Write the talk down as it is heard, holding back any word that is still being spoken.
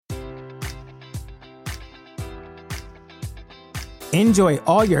Enjoy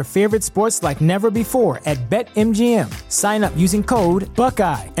all your favorite sports like never before at BetMGM. Sign up using code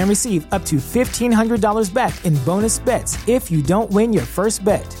Buckeye and receive up to $1,500 back in bonus bets if you don't win your first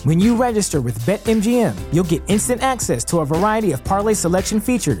bet. When you register with BetMGM, you'll get instant access to a variety of parlay selection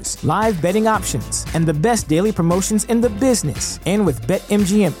features, live betting options, and the best daily promotions in the business. And with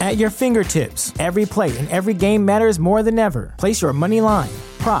BetMGM at your fingertips, every play and every game matters more than ever. Place your money line,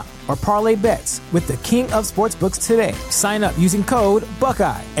 prop, or parlay bets with the king of sportsbooks today. Sign up using code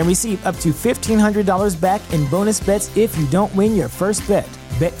Buckeye and receive up to $1,500 back in bonus bets if you don't win your first bet.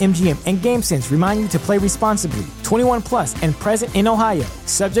 BetMGM and GameSense remind you to play responsibly. 21 plus and present in Ohio,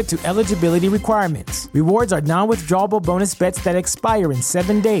 subject to eligibility requirements. Rewards are non-withdrawable bonus bets that expire in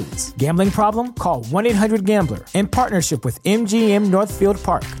 7 days. Gambling problem? Call 1-800-GAMBLER. In partnership with MGM Northfield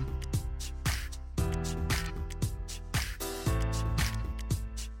Park.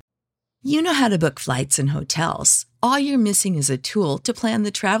 You know how to book flights and hotels. All you're missing is a tool to plan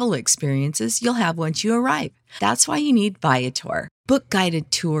the travel experiences you'll have once you arrive. That's why you need Viator. Book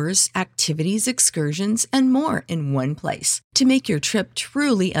guided tours, activities, excursions, and more in one place to make your trip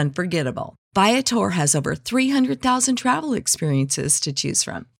truly unforgettable. Viator has over 300,000 travel experiences to choose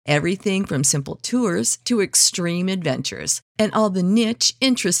from. Everything from simple tours to extreme adventures and all the niche,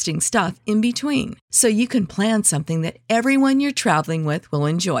 interesting stuff in between. So you can plan something that everyone you're traveling with will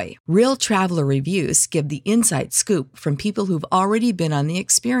enjoy. Real traveler reviews give the inside scoop from people who've already been on the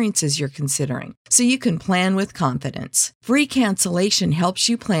experiences you're considering. So you can plan with confidence. Free cancellation helps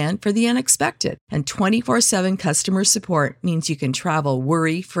you plan for the unexpected. And 24/7 customer support means you can travel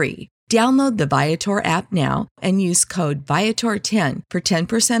worry-free. Download the Viator app now and use code Viator10 for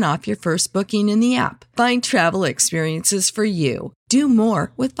 10% off your first booking in the app. Find travel experiences for you. Do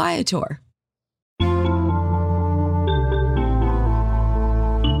more with Viator.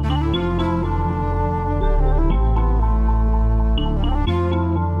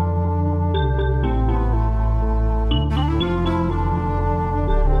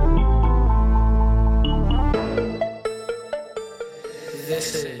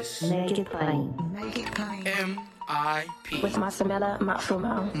 This is Make It Plain. Make It Plain. M.I.P. With Masamela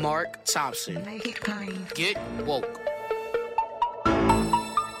Matfumo. Mark Thompson. Make It Plain. Get woke.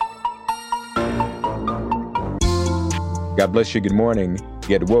 God bless you. Good morning.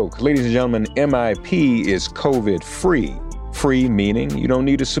 Get woke. Ladies and gentlemen, MIP is COVID free. Free meaning you don't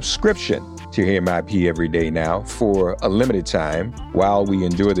need a subscription to hear MIP every day now for a limited time. While we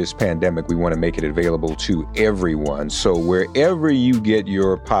endure this pandemic, we want to make it available to everyone. So wherever you get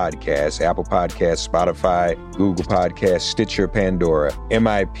your podcasts, Apple Podcasts, Spotify, Google Podcasts, Stitcher, Pandora,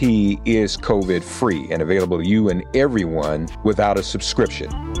 MIP is COVID free and available to you and everyone without a subscription.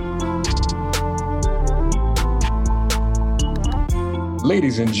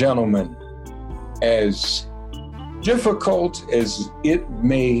 Ladies and gentlemen, as difficult as it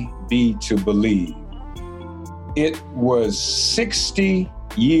may be to believe, it was 60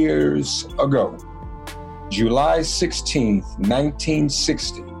 years ago, July 16th,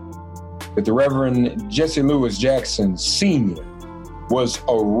 1960, that the Reverend Jesse Louis Jackson Sr. was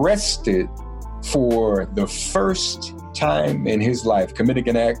arrested for the first time in his life, committing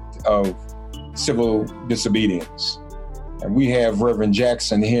an act of civil disobedience. And we have Reverend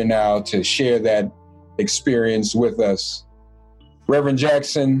Jackson here now to share that experience with us. Reverend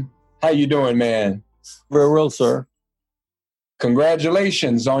Jackson, how you doing, man? Very well, sir.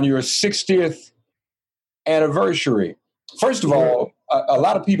 Congratulations on your 60th anniversary. First of all, a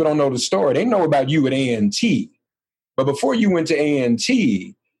lot of people don't know the story. They know about you at A&T. But before you went to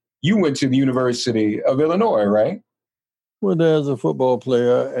A&T, you went to the University of Illinois, right? Well, there as a football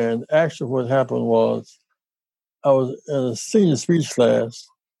player, and actually what happened was I was in a senior speech class,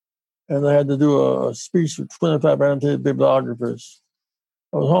 and I had to do a speech with 25 annotated bibliographers.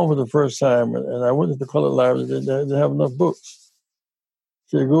 I was home for the first time, and I went to the colored library. They didn't have enough books.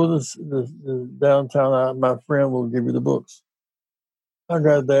 So go to the downtown, my friend will give you the books. I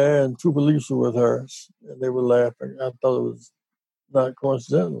got there, and two police were with her, and they were laughing. I thought it was not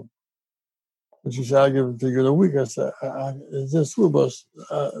coincidental. And she said, I'll give them to you in a week. I said, it's just school bus.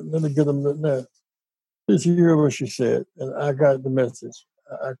 Let me get them now. Did you hear what she said? And I got the message.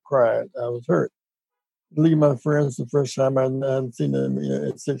 I cried. I was hurt. Leave my friends the first time I hadn't seen them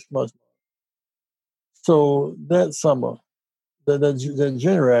in 6 months. So that summer, that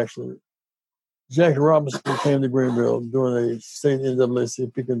January actually, Jackie Robinson came to Greenville during a state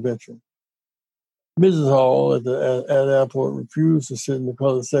NAACP convention. Mrs. Hall at the airport refused to sit in the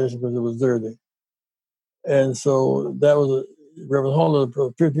colored section because it was dirty. And so that was Reverend Hall of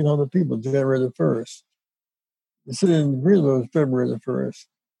 1,500 people, January the 1st. The city in Greenville was February the 1st.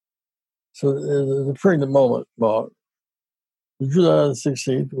 So it was a pregnant moment, Mark. July the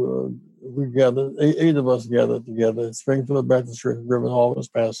 16th, we gathered, eight of us gathered together at Springfield Baptist Church. Reverend Hall was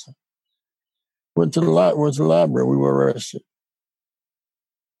pastor. Went to the library. We were arrested.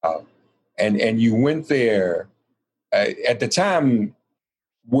 And you went there at the time.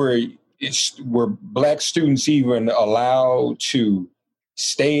 Were Black students even allowed to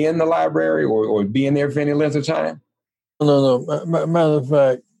stay in the library or be in there for any length of time? No. Matter of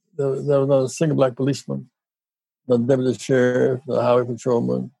fact, there was not a single Black policeman, no deputy sheriff, no highway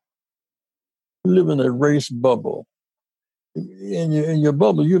patrolman. You live in a race bubble. In your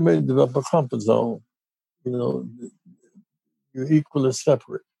bubble, you may develop a comfort zone. You know, you're equally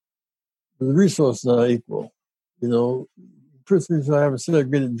separate. The resources are equal. You know, prisoners are having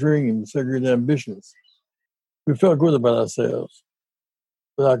segregated dreams, segregated ambitions. We felt good about ourselves,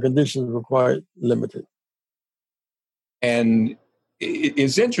 but our conditions were quite limited. And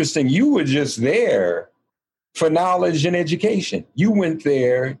it's interesting, you were just there for knowledge and education. You went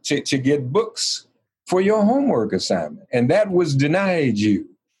there to get books for your homework assignment, and that was denied you.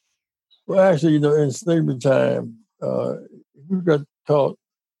 Well, actually, you know, in slavery time, we got taught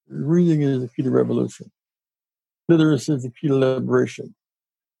reading is the key to revolution. Literacy is the key to liberation.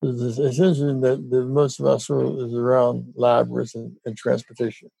 It's essentially that most of our struggle is around libraries and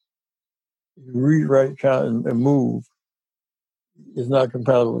transportation. You read, write, count, and move is not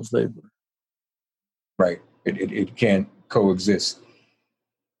compatible with slavery. Right. It can't coexist.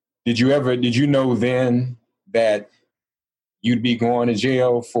 Did you know then that you'd be going to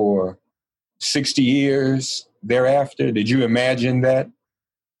jail for 60 years thereafter? Did you imagine that?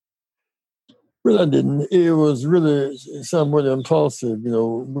 Well, I didn't. It was really somewhat impulsive. You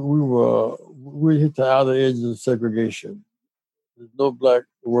know, we hit the outer edges of segregation. There's no Black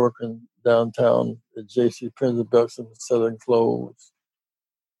working downtown at J.C. Penney, Belkson, selling clothes.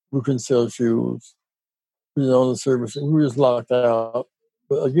 We couldn't sell shoes. We didn't own the service. We were just locked out.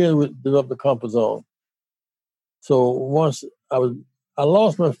 But again, we developed a comfort zone. So once I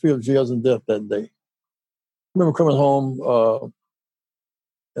lost my fear of jails and death that day. I remember coming home,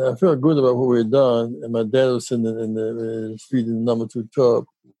 and I felt good about what we had done. And my dad was sitting in the street in the number 2 tub,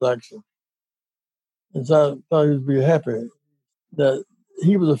 action. And so I thought he would be happy that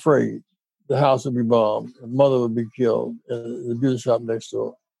he was afraid the house would be bombed, and mother would be killed, and the beauty shop next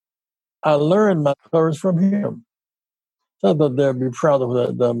door. I learned my courage from him. So I thought Dad would be proud of what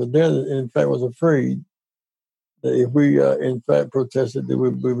I'd done, but Dad, in fact, was afraid that if we, in fact, protested, that we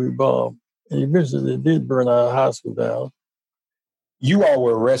would be bombed. And eventually, they did burn our high school down. You all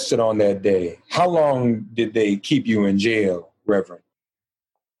were arrested on that day. How long did they keep you in jail, Reverend?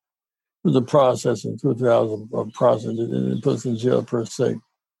 It was a process in 2000, a process. It didn't put us in jail per se.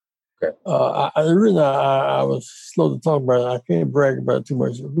 Okay. The reason I was slow to talk about it, I can't brag about it too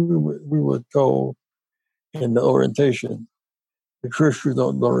much. We were told in the orientation, the Christians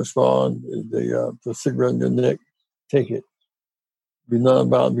don't respond. They put a cigarette in your neck, take it. Be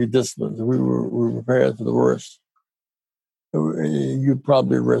nonviolent, be disciplined. We were prepared for the worst. You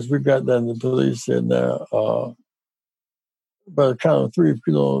probably arrest. We got that, and the police said, now, by the count of 3, if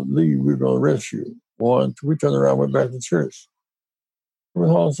you don't leave, we're going to arrest you. 1, 2, we turned around, went back to church.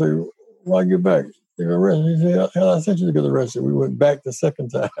 Reverend Hall said, why get back? They're going to arrest you. He said, hell, I sent you to get arrested. We went back the second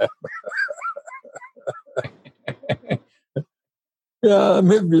time. Yeah, I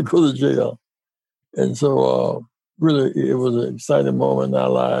meant to be put in jail. And so, really, it was an exciting moment in our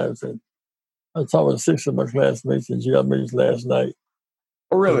lives. And I talked with 6 of my classmates in jail meetings last night.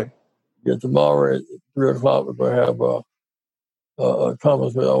 Oh, really? Yeah, tomorrow at 3 o'clock, we're going to have a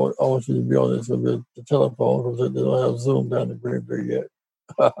conference. I want you to be on this with the telephone because they don't have Zoom down in Green Bay yet.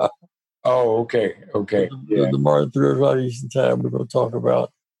 Oh, okay. Yeah. Tomorrow at 3 o'clock Eastern Time, we're going to talk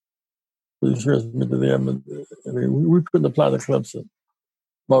about the transmission to them. I mean, we couldn't apply to Clemson.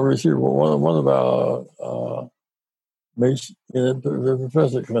 My receiver, one of our mates, the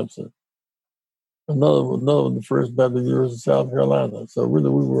professor at Clemson. Another one, the First Baptist University of South Carolina. So really,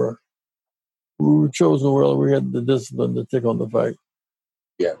 we were chosen well. We had the discipline to take on the fight.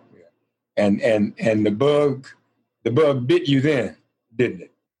 Yeah. And the bug bit you then, didn't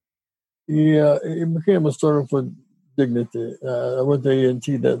it? Yeah, it became a struggle for dignity. I went to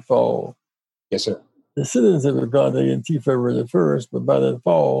A&T that fall. Yes, sir. The citizens had gone to A&T February the 1st, but by that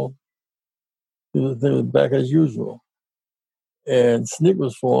fall, they were back as usual. And SNCC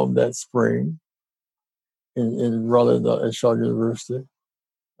was formed that spring in Raleigh at Shaw University.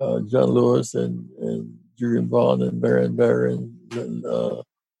 John Lewis and Julian Vaughn and Marion Barry and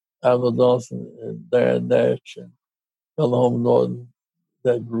Alva Dawson and Dan Nash and Ella Holmes Norton,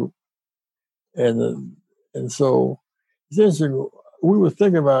 that group. And so essentially we were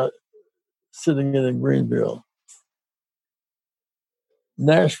thinking about sitting in Greenville.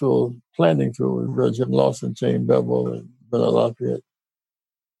 Nashville planning tour with Brother Jim Lawson, Shane Bevel, and Bernard Lafayette.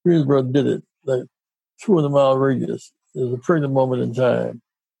 Greensboro did it, like 200-mile radius. It was a pregnant moment in time.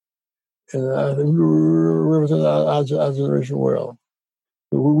 And I think we represent our generation well.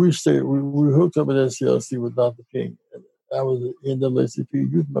 We hooked up at SCLC with Dr. King. And I was the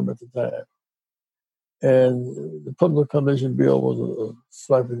NAACP youth member at the time. And the Public Accommodation Bill was a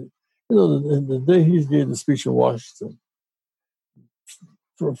slightly, the day he gave the speech in Washington,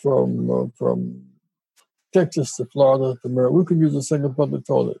 from Texas to Florida to Maryland, we could use a single public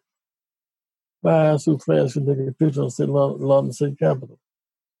toilet. My high school class could take a picture of London State Capitol.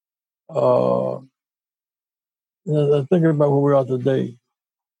 And I think about where we are today.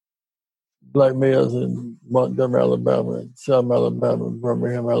 Black mayors in Montgomery, Alabama, and Selma, Alabama, and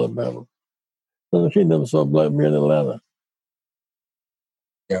Birmingham, Alabama. So the King never saw a black mayor in Atlanta.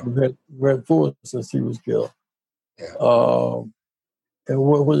 Yeah. We had four since he was killed. Yeah. And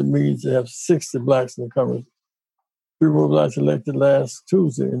what it means to have 60 blacks in the Congress. 3 more blacks elected last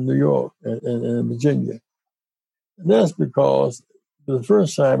Tuesday in New York and in Virginia. And that's because for the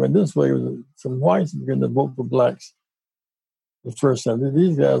first time, and this way, some whites began to vote for blacks the first time.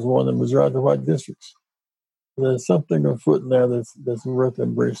 These guys won the majority of white districts. There's something afoot now that's worth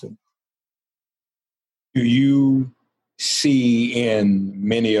embracing. Do you see in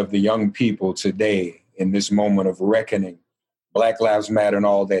many of the young people today, in this moment of reckoning, Black Lives Matter and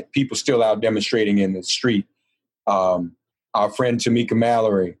all that, people still out demonstrating in the street? Our friend Tamika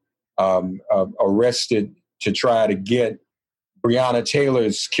Mallory arrested to try to get Breonna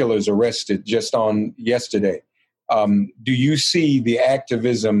Taylor's killers arrested just on yesterday. Do you see the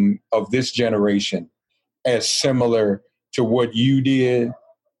activism of this generation as similar to what you did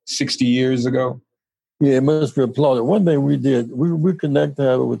 60 years ago? Yeah, it must be applauded. One thing we did, we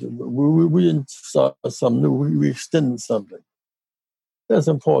connected with it. We didn't start something new. We extended something. That's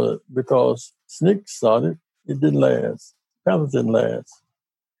important because SNCC started. It didn't last. Panthers didn't last.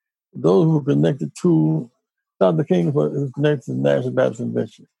 Those who were connected to Dr. King was connected to the National Baptist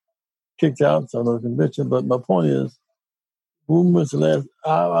Convention. Kicked out some of the convention, but my point is, movements last.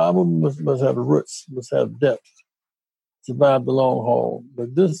 Our movement must have roots, must have depth, survive the long haul.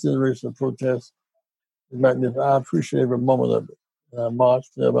 But this generation of protests is magnificent. I appreciate every moment of it. And I march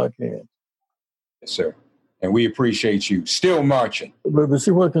whenever I can. Yes, sir. And we appreciate you still marching. But see,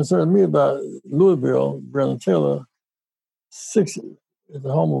 what concerned me about Louisville, Breonna Taylor, 60 is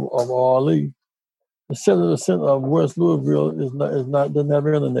the home of Ali. The 70% of West Louisville doesn't have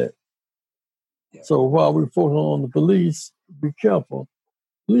internet. Yeah. So while we focus on the police, be careful.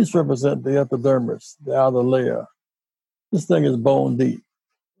 Police represent the epidermis, the outer layer. This thing is bone deep.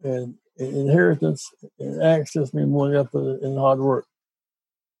 And inheritance and access mean more effort and hard work.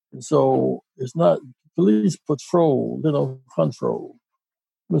 And so it's not police patrol, they don't control.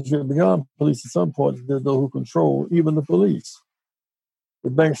 But beyond police at some point, there's those who control even the police. The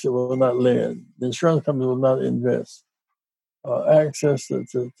banks will not lend. The insurance companies will not invest. Access to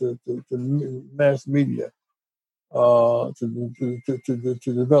mass media, to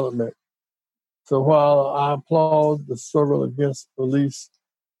development. So while I applaud the struggle against police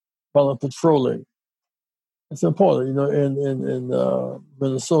while patrolling, it's important. You know, in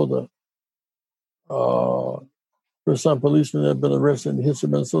Minnesota, there's some policemen that have been arrested in the history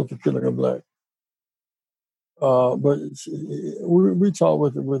of Minnesota for killing a black. But we talked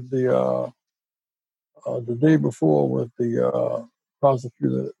with the day before with the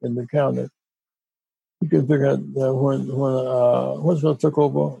prosecutor in the county. You can figure out that when what's going to took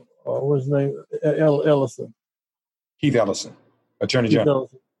over, what's his name? Ellison. Keith Ellison, Attorney General.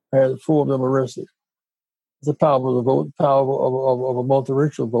 Ellison had 4 of them arrested. It's the power of the vote, power of a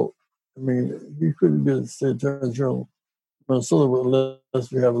multiracial vote. I mean, you couldn't be the state attorney general in Minnesota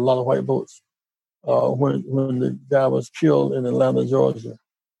unless you have a lot of white votes. When the guy was killed in Atlanta, Georgia,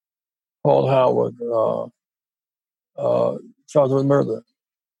 Paul Howard, charged with murder.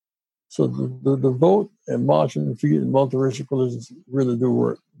 So the vote and marching feet and multiracial coalitions really do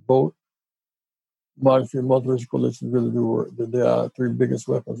work. Vote, marching feet, and multiracial coalitions really do work. They are 3 biggest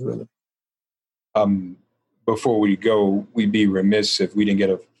weapons, really. Before we go, we'd be remiss if we didn't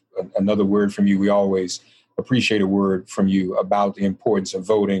get another word from you. We always appreciate a word from you about the importance of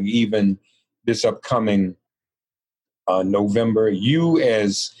voting, even this upcoming November. You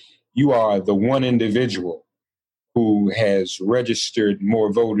are the one individual who has registered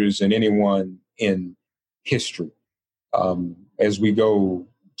more voters than anyone in history. As we go,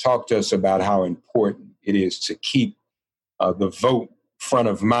 talk to us about how important it is to keep the vote front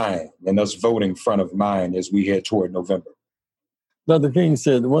of mind and us voting front of mind as we head toward November. Dr. King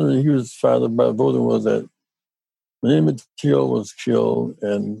said one of the hugest fights about voting was that When Emmett Till was killed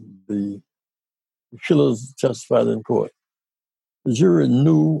and the killers testified in court, the jury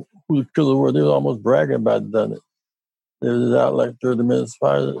knew who the killers were. They were almost bragging about done it. They was out like 30 minutes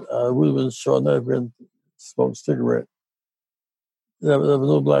prior. I would have been short enough and smoked a cigarette. There was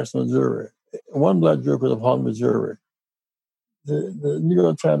no blacks on the jury. One black juror could have hung the jury. The New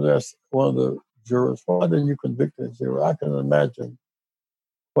York Times asked one of the jurors, why didn't you convict him? I can imagine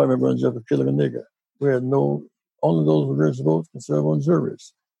why we were just for killing a nigger. We had only those who registered votes can serve on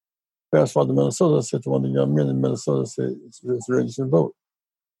juries. Fast forward to Minnesota, I said to one of the young men in Minnesota, said, it's registered vote.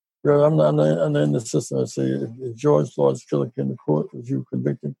 Well, I'm not in the system. I say, if George Floyd's killer came to court, would you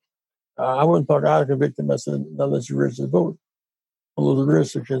convict him? I wouldn't talk, I'd convict him. I said, not let you register vote. Although the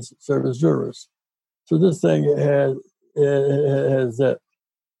register can serve as jurors. So this thing has that.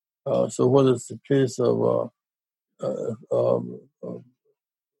 So whether it's the case of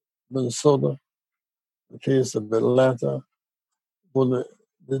Minnesota, the case of Atlanta, well,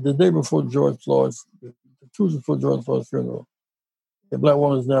 the day before George Floyd's, the Tuesday before George Floyd's funeral, a black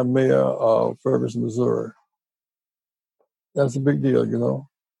woman is now mayor of Ferguson, Missouri. That's a big deal, you know.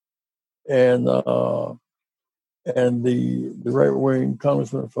 And the right-wing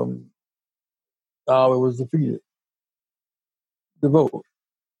congressman from Iowa was defeated. The vote.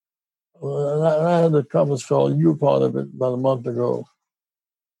 And I had a conference call, you were part of it about a month ago.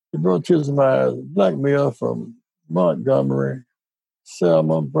 It brought tears to my eyes. Black mayor from Montgomery,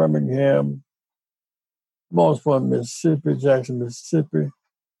 Selma, Birmingham, Moss Point, Mississippi, Jackson, Mississippi,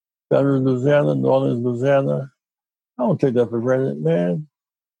 Baton Rouge, Louisiana, New Orleans, Louisiana. I don't take that for granted, man.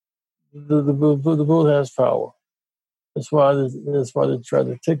 The vote has power. That's why they try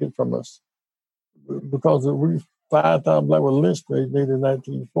to take it from us. Because we 5,000 black were lynched made in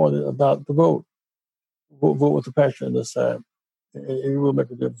 1940 about the vote. Vote with the passion this time. It will make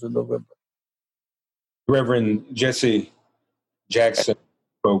a difference in November. Reverend Jesse Jackson,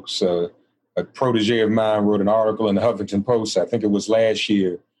 folks, a protege of mine, wrote an article in the Huffington Post, I think it was last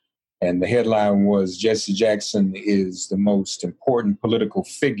year, and the headline was, Jesse Jackson is the most important political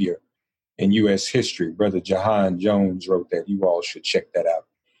figure in U.S. history. Brother Jahan Jones wrote that. You all should check that out.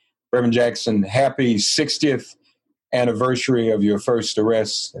 Reverend Jackson, happy 60th anniversary of your first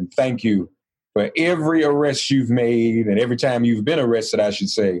arrest, and thank you for every arrest you've made and every time you've been arrested, I should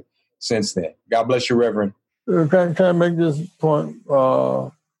say, since then. God bless you, Reverend. Can I make this point?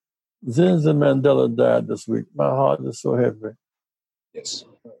 Zinzi Mandela died this week. My heart is so heavy. Yes.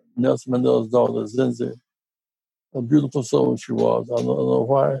 Nelson Mandela's daughter, Zinzi. A beautiful soul she was. I don't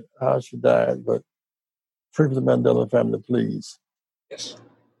know how she died, but pray for the Mandela family, please. Yes,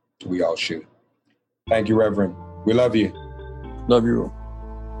 we all should. Thank you, Reverend. We love you. Love you.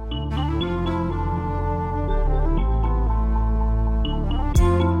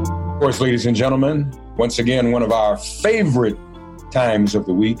 Of course, ladies and gentlemen, once again, one of our favorite times of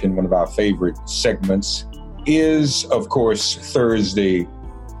the week and one of our favorite segments is, of course, Thursday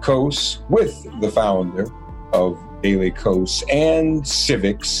Coast with the founder of Daily Coast and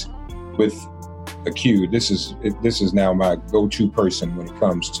Civics with a Q. This is now my go-to person when it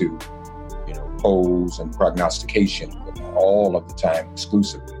comes to, polls and prognostication, all of the time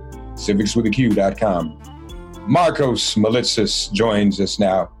exclusively. CivicsWithAQ.com. Markos Moulitsas joins us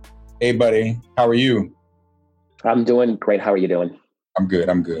now. Hey, buddy, how are you? I'm doing great. How are you doing? I'm good.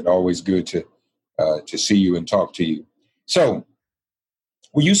 Always good to see you and talk to you. So,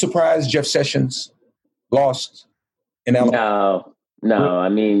 were you surprised Jeff Sessions lost in Alabama? No. I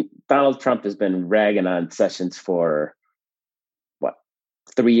mean, Donald Trump has been ragging on Sessions for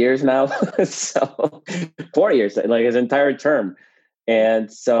 3 years now? So 4 years, like his entire term.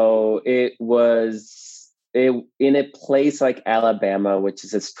 And so it was in a place like Alabama, which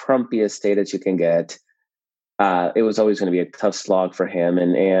is as Trumpy a state as you can get. It was always going to be a tough slog for him.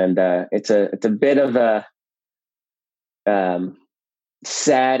 And it's a bit of a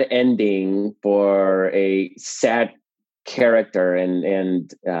sad ending for a sad character.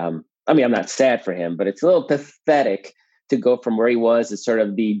 And I mean, I'm not sad for him, but it's a little pathetic to go from where he was as sort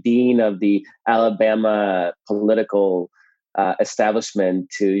of the dean of the Alabama political establishment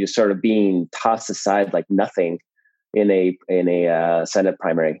to just sort of being tossed aside like nothing in a Senate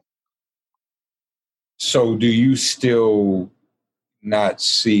primary. So do you still not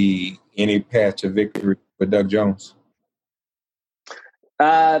see any path to victory for Doug Jones?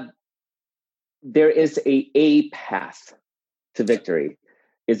 There is a path to victory.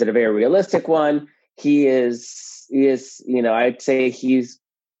 Is it a very realistic one? He is, I'd say he's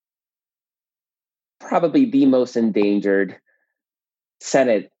probably the most endangered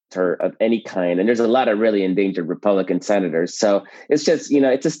senator of any kind. And there's a lot of really endangered Republican senators. So it's just,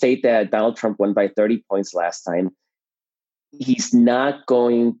 it's a state that Donald Trump won by 30 points last time. Trump's not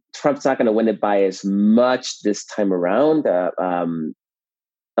going to win it by as much this time around.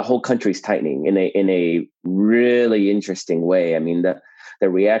 The whole country's tightening in a really interesting way. I mean, the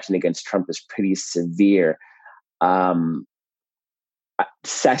reaction against Trump is pretty severe.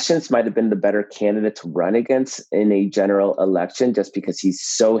 Sessions might have been the better candidate to run against in a general election, just because he's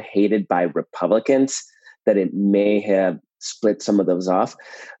so hated by Republicans that it may have split some of those off.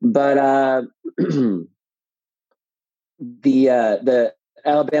 But the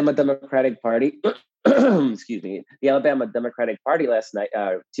Alabama Democratic Party, excuse me, the Alabama Democratic Party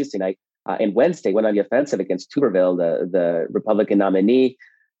Tuesday night and Wednesday went on the offensive against Tuberville, the Republican nominee,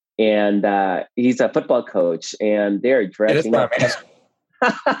 and he's a football coach, and they're dredging up.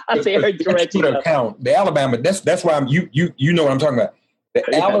 They're dredging up. Account. The Alabama. That's why you know what I'm talking about. The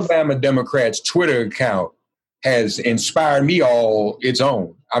Yes. Alabama Democrats Twitter account has inspired me all its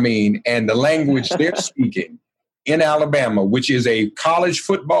own. I mean, and the language they're speaking in Alabama, which is a college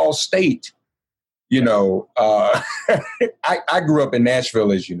football state. You know, I grew up in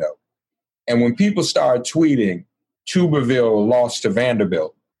Nashville, as you know, and when people start tweeting, Tuberville lost to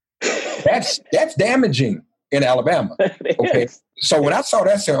Vanderbilt, that's damaging in Alabama. Okay. So when I saw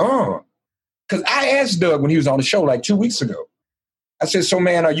that, I said, because I asked Doug when he was on the show like 2 weeks ago, I said, so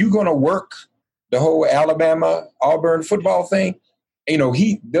man, are you going to work the whole Alabama Auburn football thing? You know,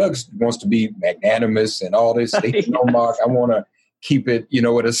 Doug wants to be magnanimous and all this. Yes. Mark, I want to keep it,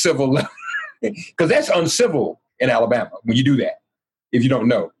 at a civil level, because that's uncivil in Alabama when you do that, if you don't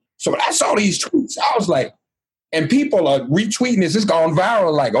know. So when I saw these tweets, I was like, and people are retweeting this. It's gone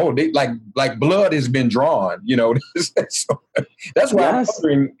viral. Like, they like blood has been drawn. So that's why I'm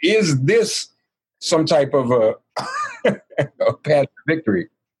wondering: is this some type of a path to victory?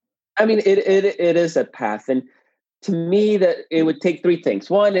 I mean, it is a path, and to me, that it would take three things.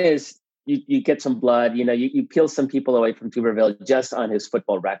 One is you get some blood. You peel some people away from Tuberville just on his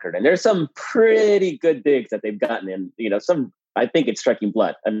football record, and there's some pretty good digs that they've gotten in. Some I think it's striking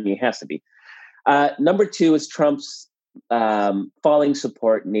blood. I mean, it has to be. Number two is Trump's falling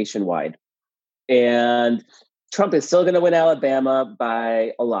support nationwide. And Trump is still going to win Alabama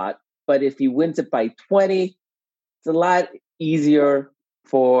by a lot. But if he wins it by 20, it's a lot easier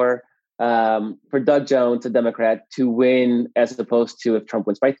for Doug Jones, a Democrat, to win as opposed to if Trump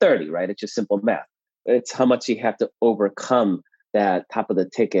wins by 30, right? It's just simple math. It's how much you have to overcome that top of the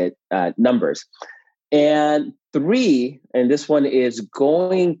ticket numbers. And three, and this one is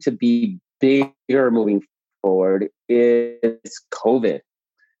going to be bigger moving forward, is COVID.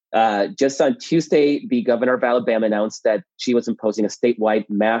 Just on Tuesday, the governor of Alabama announced that she was imposing a statewide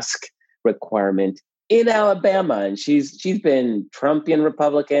mask requirement in Alabama, and she's been Trumpian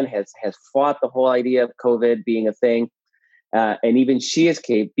Republican, has fought the whole idea of COVID being a thing, and even she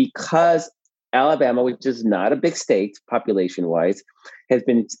escaped because Alabama, which is not a big state population-wise, has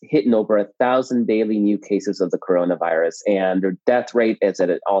been hitting over 1,000 daily new cases of the coronavirus, and their death rate is at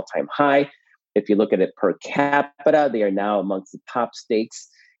an all-time high. If you look at it per capita, they are now amongst the top states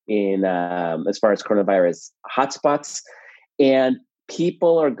in as far as coronavirus hotspots, and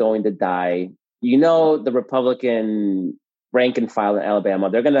people are going to die. The Republican rank and file in Alabama,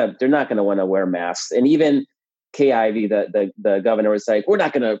 they're not gonna want to wear masks, and even Kay Ivey, the governor, was like, we're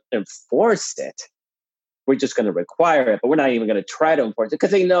not going to enforce it. We're just going to require it, but we're not even going to try to enforce it,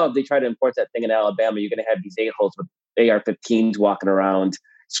 because they know if they try to enforce that thing in Alabama, you're going to have these a-holes with AR-15s walking around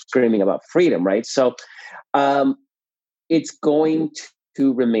screaming about freedom, right? So it's going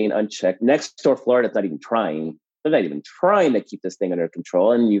to remain unchecked. Next door, Florida's not even trying. They're not even trying to keep this thing under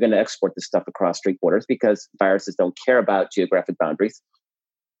control, and you're going to export this stuff across street borders because viruses don't care about geographic boundaries.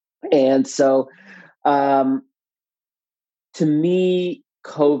 And so to me,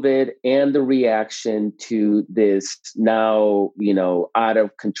 COVID and the reaction to this now, out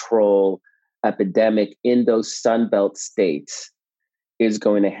of control epidemic in those Sunbelt states is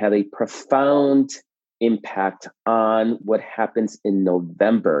going to have a profound impact on what happens in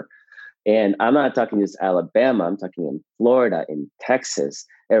November. And I'm not talking just Alabama, I'm talking in Florida, in Texas,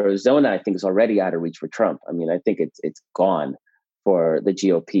 Arizona, I think is already out of reach for Trump. I mean, I think it's gone for the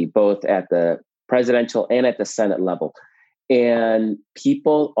GOP, both at the presidential and at the Senate level. And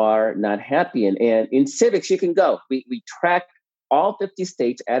people are not happy. And in civics, you can go. We track all 50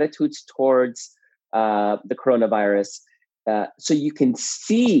 states' attitudes towards the coronavirus. So you can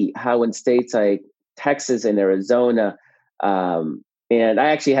see how in states like Texas and Arizona, and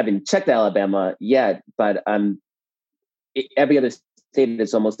I actually haven't checked Alabama yet, but every other state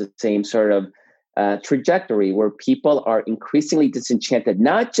is almost the same sort of trajectory, where people are increasingly disenchanted,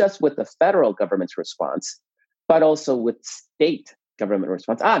 not just with the federal government's response, but also with state government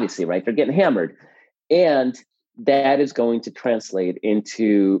response. Obviously, right? They're getting hammered. And that is going to translate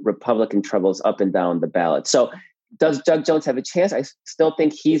into Republican troubles up and down the ballot. So does Doug Jones have a chance? I still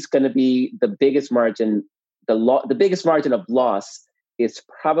think he's going to be the biggest margin. The biggest margin of loss is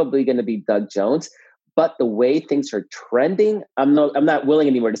probably going to be Doug Jones. But the way things are trending, I'm not willing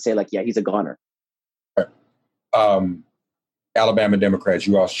anymore to say like, yeah, he's a goner. Alabama Democrats,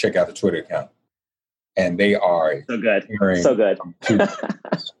 you also check out the Twitter account, and they are so good.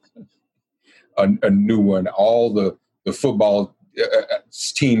 A new one. All the football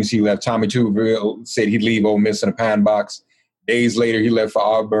teams he left. Tommy Tuberville said he'd leave Ole Miss in a pine box. Days later, he left for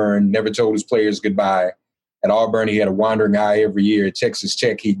Auburn. Never told his players goodbye. At Auburn, he had a wandering eye every year. At Texas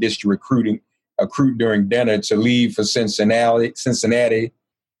Tech, he dished a recruit during dinner to leave for Cincinnati.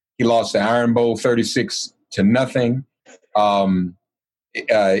 He lost the Iron Bowl 36-0. The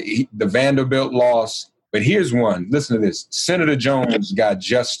Vanderbilt loss. But here's one. Listen to this. Senator Jones got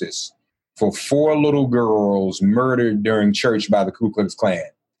justice for 4 little girls murdered during church by the Ku Klux Klan.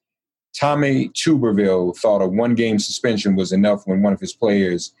 Tommy Tuberville thought a 1-game suspension was enough when one of his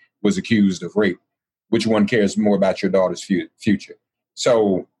players was accused of rape. Which one cares more about your daughter's future?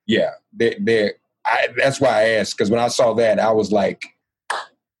 So, yeah, that's why I asked, because when I saw that, I was like,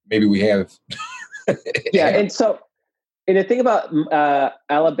 maybe we have. Yeah, and the thing about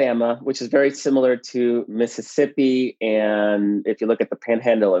Alabama, which is very similar to Mississippi, and if you look at the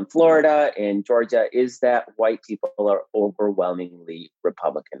Panhandle in Florida and Georgia, is that white people are overwhelmingly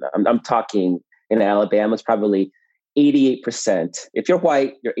Republican. I'm talking in Alabama, it's probably 88%. If you're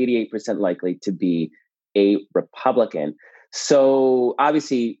white, you're 88% likely to be a Republican. So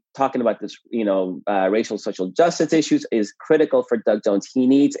obviously talking about this, racial social justice issues is critical for Doug Jones. He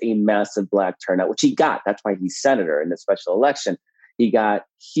needs a massive Black turnout, which he got. That's why he's senator in the special election. He got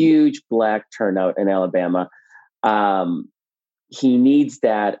huge Black turnout in Alabama. He needs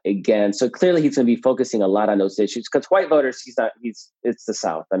that again. So clearly he's going to be focusing a lot on those issues because white voters, it's the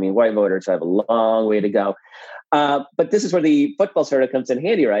South. I mean, white voters have a long way to go. But this is where the football sort of comes in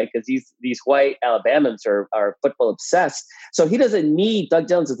handy, right? Because these white Alabamans are football obsessed. So Doug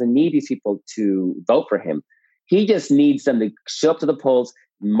Jones doesn't need these people to vote for him. He just needs them to show up to the polls,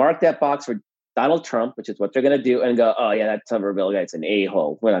 mark that box for Donald Trump, which is what they're going to do, and go, oh yeah, that Tuberville guy's an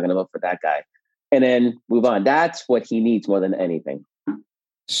a-hole. We're not going to vote for that guy. And then move on. That's what he needs more than anything.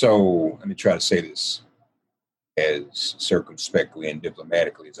 So let me try to say this as circumspectly and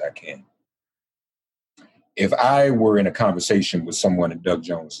diplomatically as I can. If I were in a conversation with someone in Doug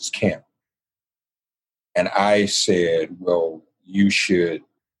Jones's camp, and I said, well, you should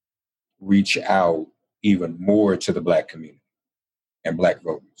reach out even more to the Black community and Black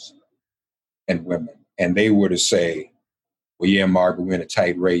voters and women, and they were to say, well, yeah, Mark, we're in a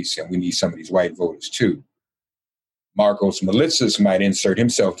tight race and we need some of these white voters too. Marcos Malitzis might insert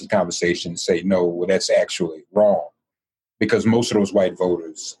himself to the conversation and say, no, well, that's actually wrong because most of those white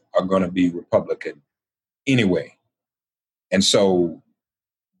voters are going to be Republican anyway. And so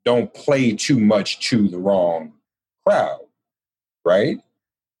don't play too much to the wrong crowd, right?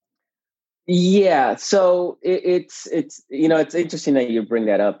 Yeah. So it's interesting that you bring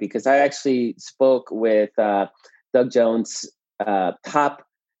that up because I actually spoke with Doug Jones' top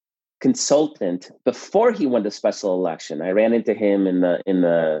consultant before he won the special election. I ran into him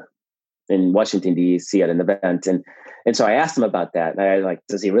in Washington D.C. at an event, and so I asked him about that. And I was like,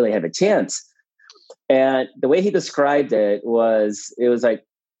 does he really have a chance? And the way he described it was like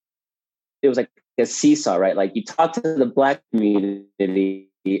a seesaw, right? Like you talk to the Black community,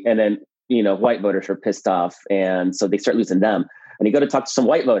 and then white voters are pissed off, and so they start losing them. And you go to talk to some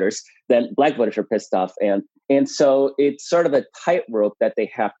white voters, then Black voters are pissed off. And so it's sort of a tightrope that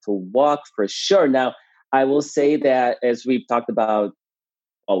they have to walk for sure. Now, I will say that as we've talked about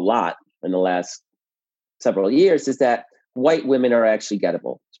a lot in the last several years, is that white women are actually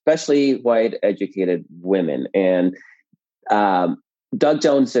gettable, especially white educated women. And Doug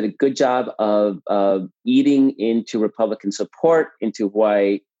Jones did a good job of eating into Republican support, into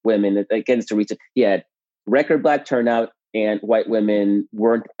white women. Against the reason he had record Black turnout, and white women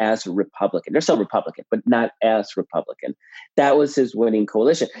weren't as Republican. They're still Republican, but not as Republican. That was his winning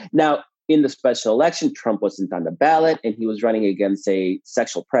coalition. Now, in the special election, Trump wasn't on the ballot, and he was running against a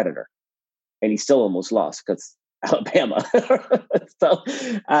sexual predator. And he still almost lost because Alabama. So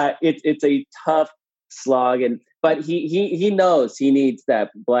it's a tough slog. But he knows he needs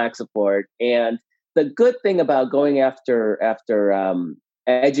that Black support. And the good thing about going after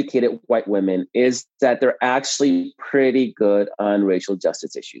educated white women is that they're actually pretty good on racial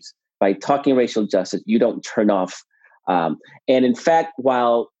justice issues. By talking racial justice, you don't turn off. And in fact,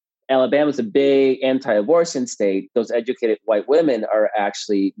 while Alabama is a big anti-abortion state, those educated white women are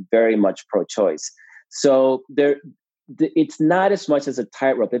actually very much pro-choice. So it's not as much as a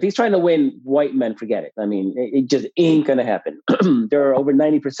tightrope. If he's trying to win white men, forget it. I mean, it just ain't going to happen. There are over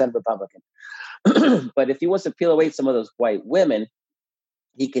 90% Republican. But if he wants to peel away some of those white women,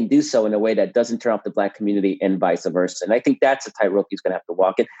 he can do so in a way that doesn't turn off the Black community and vice versa. And I think that's a tightrope he's going to have to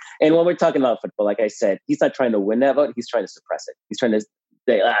walk in. And when we're talking about football, like I said, he's not trying to win that vote. He's trying to suppress it. He's trying to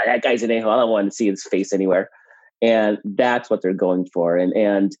say, that guy's an a-hole. I don't want to see his face anywhere. And that's what they're going for.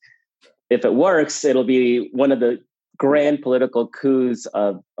 And if it works, it'll be one of the grand political coups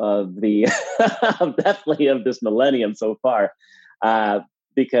of the definitely of this millennium so far.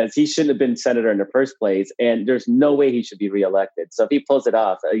 Because he shouldn't have been senator in the first place, and there's no way he should be reelected. So if he pulls it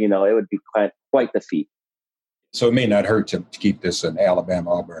off, it would be quite the feat. So it may not hurt to keep this an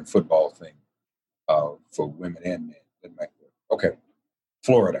Alabama-Auburn football thing for women and men. That might work. Okay,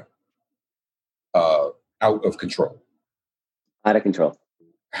 Florida, out of control. Out of control.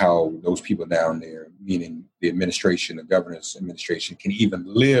 How those people down there, meaning the administration, the governor's administration, can even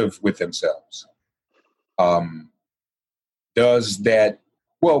live with themselves. Does that?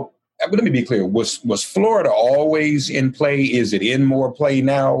 Well, let me be clear. Was Florida always in play? Is it in more play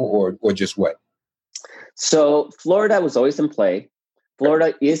now, or just what? So Florida was always in play.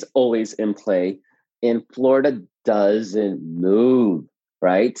 Florida is always in play, and Florida doesn't move,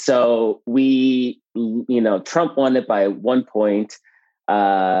 right? So Trump won it by 1 point.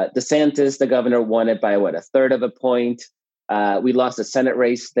 DeSantis, the governor, won it by a third of a point. We lost a Senate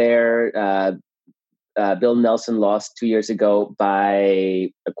race there. Bill Nelson lost 2 years ago by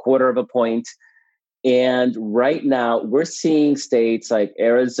a quarter of a point. And right now we're seeing states like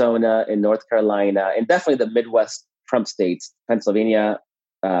Arizona and North Carolina, and definitely the Midwest Trump states, Pennsylvania,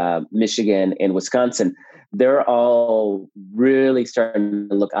 Michigan, and Wisconsin. They're all really starting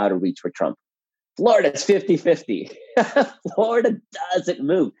to look out of reach for Trump. Florida's 50-50. Florida doesn't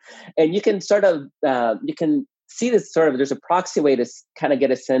move. And you can you can see this there's a proxy way to kind of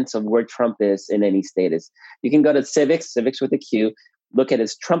get a sense of where Trump is in any state. You can go to Civics with a Q, look at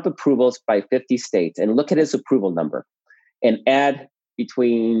his Trump approvals by 50 states, and look at his approval number and add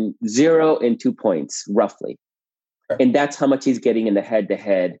between 0 and 2 points, roughly. And that's how much he's getting in the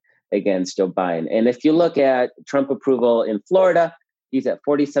head-to-head against Joe Biden. And if you look at Trump approval in Florida, he's at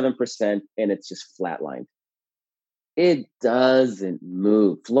 47%, and it's just flatlined. It doesn't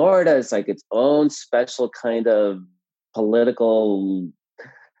move. Florida is like its own special kind of political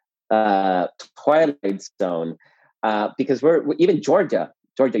twilight zone because we're even Georgia,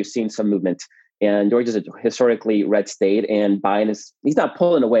 you've seen some movement, and Georgia's a historically red state, and Biden he's not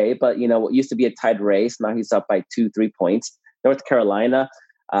pulling away, but what used to be a tied race, now he's up by 2-3 points. North Carolina,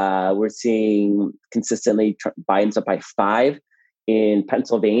 we're seeing consistently Biden's up by 5. In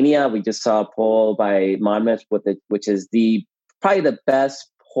Pennsylvania, we just saw a poll by Monmouth, which is probably the best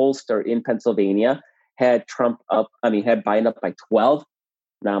pollster in Pennsylvania, had Biden up by 12.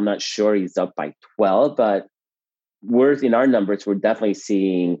 Now, I'm not sure he's up by 12, but in our numbers, we're definitely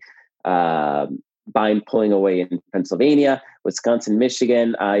seeing Biden pulling away in Pennsylvania, Wisconsin,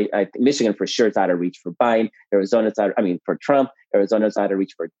 Michigan. I think Michigan for sure is out of reach for Biden. For Trump. Arizona's out of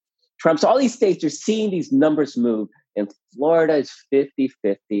reach for Trump. So all these states, you're seeing these numbers move. And Florida is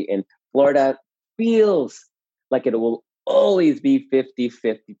 50-50, and Florida feels like it will always be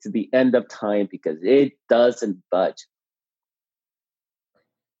 50-50 to the end of time because it doesn't budge.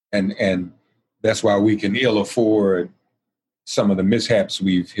 And that's why we can ill afford some of the mishaps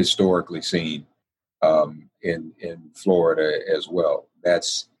we've historically seen in Florida as well.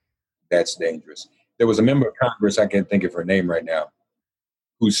 That's dangerous. There was a member of Congress, I can't think of her name right now,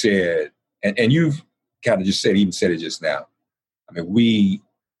 who said, and you've kind of just said it just now. I mean, we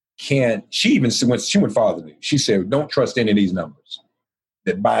can't, she went farther than me. She said, don't trust any of these numbers,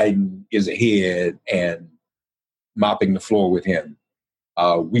 that Biden is ahead and mopping the floor with him.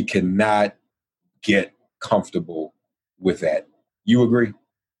 We cannot get comfortable with that. You agree?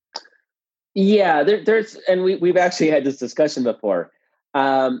 Yeah, there's, and we've actually had this discussion before.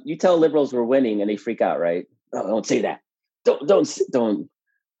 You tell liberals we're winning and they freak out, right? Oh, don't say that. Don't.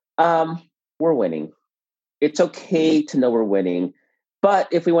 We're winning. It's okay to know we're winning. But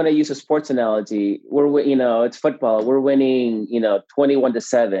if we want to use a sports analogy, it's football. We're winning,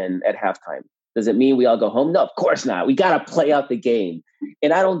 21-7 at halftime. Does it mean we all go home? No, of course not. We got to play out the game.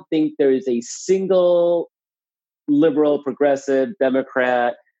 And I don't think there is a single liberal, progressive,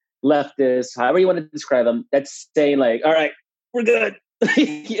 Democrat, leftist, however you want to describe them, that's saying like, all right, we're good.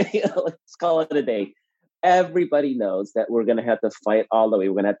 Let's call it a day. Everybody knows that we're going to have to fight all the way.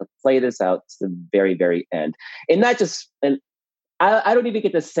 We're going to have to play this out to the very, very end. And not just, and I don't even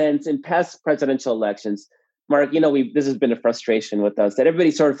get the sense in past presidential elections, Mark, this has been a frustration with us that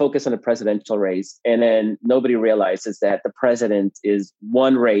everybody sort of focused on the presidential race, and then nobody realizes that the president is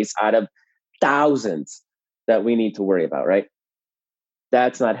one race out of thousands that we need to worry about, right?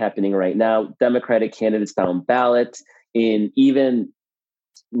 That's not happening right now. Democratic candidates down ballot in even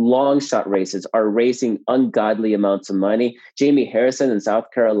long shot races are raising ungodly amounts of money. Jamie Harrison in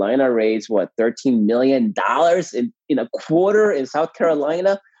South Carolina raised $13 million in a quarter in South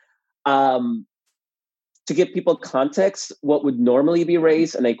Carolina. To give people context, what would normally be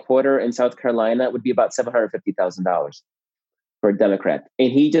raised in a quarter in South Carolina would be about $750,000 for a Democrat.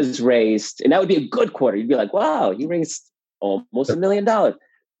 And he just raised, and that would be a good quarter. You'd be like, wow, he raised almost $1 million.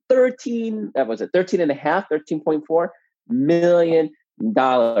 13.4 million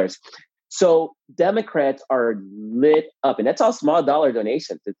dollars. So Democrats are lit up, and that's all small dollar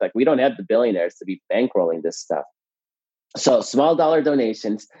donations. It's like we don't have the billionaires to be bankrolling this stuff. So small dollar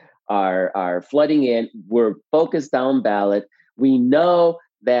donations are flooding in. We're focused down ballot. We know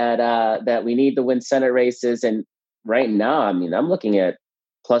that we need to win Senate races, and right now, I mean, I'm looking at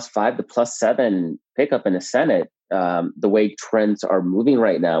 +5 to +7 pickup in the Senate. The way trends are moving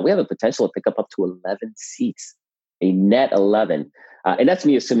right now, we have a potential to pick up to 11 seats, a net 11. And that's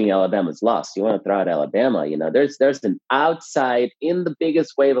me assuming Alabama's lost. You want to throw out Alabama, there's an outside in the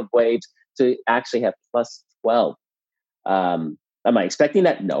biggest wave of waves to actually have +12. Am I expecting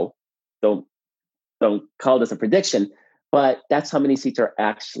that? No, don't call this a prediction, but that's how many seats are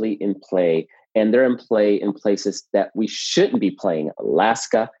actually in play. And they're in play in places that we shouldn't be playing.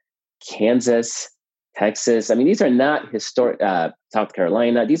 Alaska, Kansas, Texas. I mean, these are not historic, South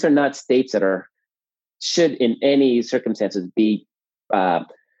Carolina. These are not states that should in any circumstances be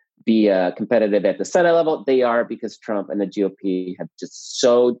competitive at the Senate level. They are, because Trump and the GOP have just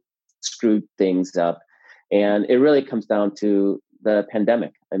so screwed things up. And it really comes down to the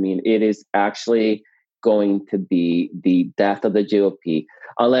pandemic. I mean, it is actually going to be the death of the GOP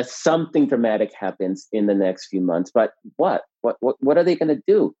unless something dramatic happens in the next few months. But what are they going to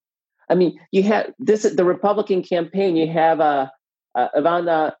do? I mean, you have the Republican campaign. You have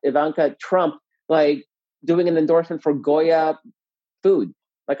Ivanka Trump like doing an endorsement for Goya food,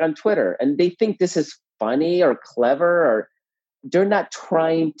 like on Twitter, and they think this is funny or clever, or they're not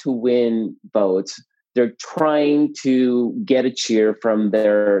trying to win votes. They're trying to get a cheer from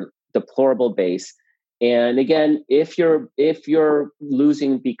their deplorable base. And again, if you're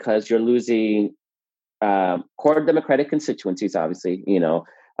losing because you're losing core Democratic constituencies, obviously,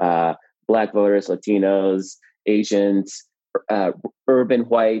 Black voters, Latinos, Asians, urban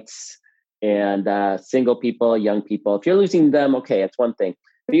whites, and single people, young people. If you're losing them, okay, that's one thing.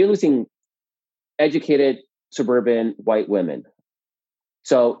 But you're losing educated suburban white women.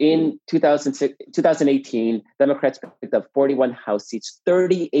 So in 2018, Democrats picked up 41 House seats.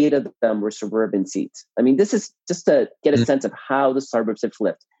 38 of them were suburban seats. I mean, this is just to get a sense of how the suburbs have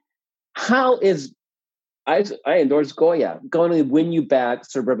flipped. How is, I endorse Goya, going to win you back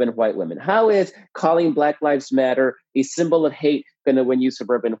suburban white women? How is calling Black Lives Matter a symbol of hate going to win you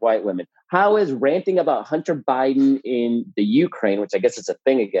suburban white women? How is ranting about Hunter Biden in the Ukraine, which I guess is a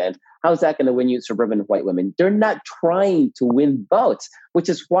thing again, how is that going to win you suburban white women? They're not trying to win votes, which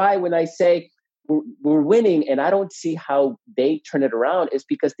is why when I say we're winning and I don't see how they turn it around, is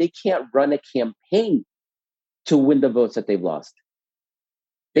because they can't run a campaign to win the votes that they've lost.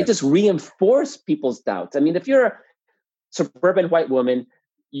 They just reinforce people's doubts. I mean, if you're a suburban white woman,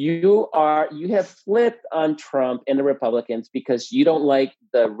 you have flipped on Trump and the Republicans because you don't like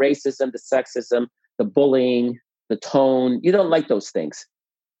the racism, the sexism, the bullying, the tone. You don't like those things.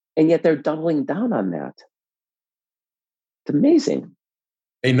 And yet they're doubling down on that. It's amazing.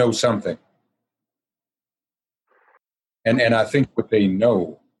 They know something. And I think what they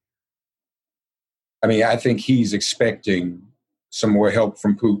know, I mean, I think he's expecting some more help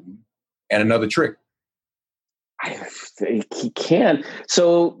from Putin and another trick. He can.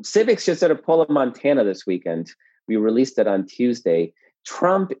 So Civics just did a poll of Montana this weekend. We released it on Tuesday.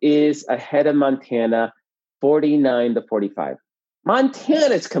 Trump is ahead of Montana, 49 to 45.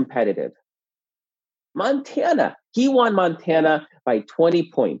 Montana's competitive. Montana. He won Montana by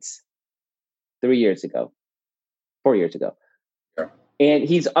 20 points 4 years ago. Yeah. And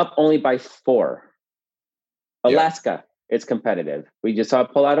he's up only by 4. Alaska. It's competitive. We just saw a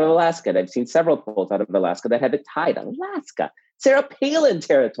poll out of Alaska. I've seen several polls out of Alaska that have it tied. Alaska, Sarah Palin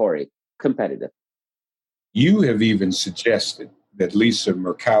territory, competitive. You have even suggested that Lisa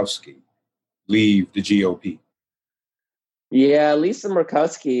Murkowski leave the GOP. Yeah, Lisa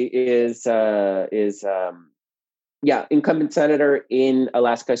Murkowski is incumbent senator in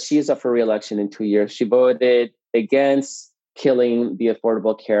Alaska. She is up for re-election in 2 years. She voted against killing the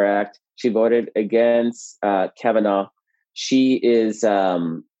Affordable Care Act. She voted against Kavanaugh. She is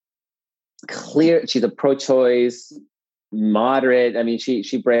clear. She's a pro-choice, moderate. I mean,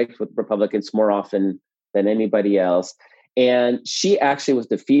 she breaks with Republicans more often than anybody else. And she actually was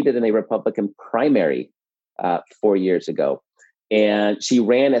defeated in a Republican primary 4 years ago. And she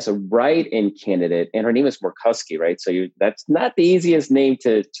ran as a write-in candidate, and her name is Murkowski, right? So that's not the easiest name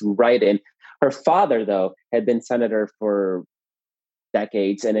to write in. Her father, though, had been senator for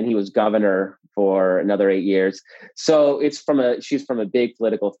decades, and then he was governor for another 8 years. So she's from a big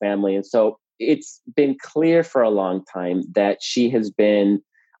political family. And so it's been clear for a long time that she has been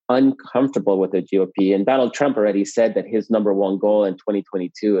uncomfortable with the GOP. And Donald Trump already said that his number one goal in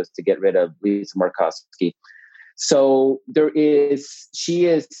 2022 is to get rid of Lisa Murkowski. So she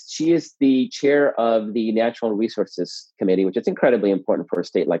is the chair of the Natural Resources Committee, which is incredibly important for a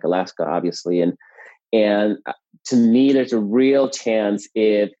state like Alaska, obviously. And to me, there's a real chance,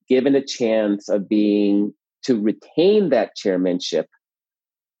 if given a chance of to retain that chairmanship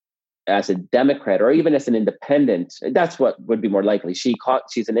as a Democrat or even as an independent, that's what would be more likely.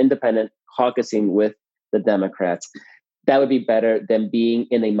 She's an independent caucusing with the Democrats. That would be better than being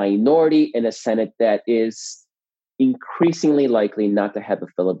in a minority in a Senate that is increasingly likely not to have a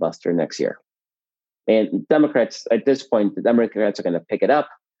filibuster next year. And Democrats, at this point, the Democrats are going to pick it up.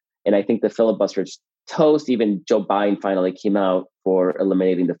 And I think the filibuster's toast. Even Joe Biden finally came out for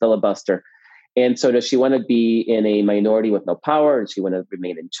eliminating the filibuster. And so does she want to be in a minority with no power? And she want to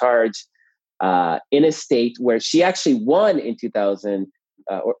remain in charge in a state where she actually won in 2000,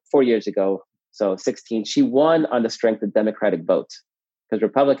 or 4 years ago, so 16, she won on the strength of Democratic votes, because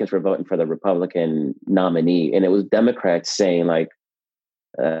Republicans were voting for the Republican nominee. And it was Democrats saying, like,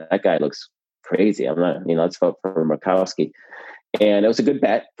 that guy looks crazy. I'm not, let's vote for Murkowski. And it was a good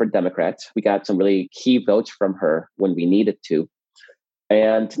bet for Democrats. We got some really key votes from her when we needed to.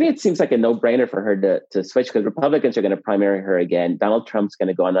 And to me, it seems like a no-brainer for her to switch, because Republicans are going to primary her again. Donald Trump's going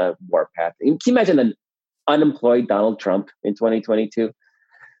to go on a warpath. Can you imagine an unemployed Donald Trump in 2022?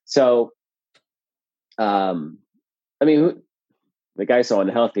 So, the guy's so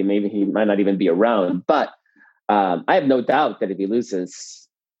unhealthy, maybe he might not even be around. But I have no doubt that if he loses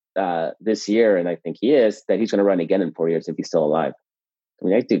this year, and I think he is, that he's going to run again in 4 years if he's still alive. I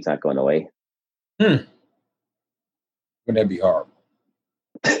mean, that dude's not going away. Wouldn't that be horrible?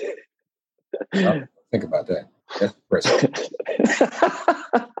 Think about that. That's depressing.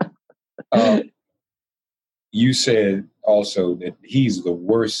 You said also that he's the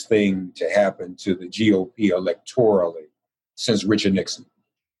worst thing to happen to the GOP electorally since Richard Nixon.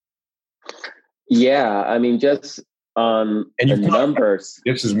 Yeah, I mean, just on the numbers.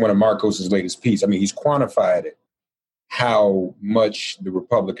 This is one of Marcos's latest pieces. I mean, he's quantified it, how much the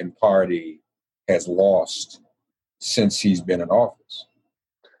Republican Party has lost since he's been in office.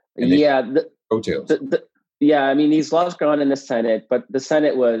 Yeah, hotels. I mean, he's lost ground in the Senate, but the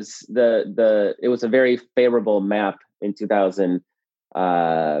Senate was it was a very favorable map in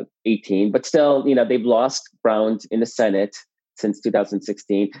 2018. But still, they've lost ground in the Senate since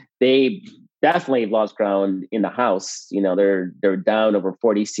 2016. They definitely lost ground in the House. They're down over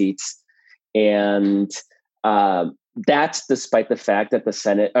 40 seats, and that's despite the fact that the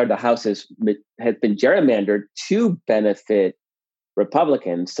Senate or the House has been gerrymandered to benefit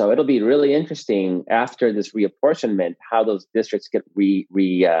Republicans. So it'll be really interesting after this reapportionment how those districts get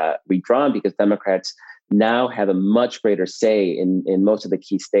redrawn, because Democrats now have a much greater say in most of the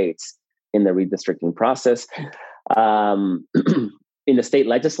key states in the redistricting process. In the state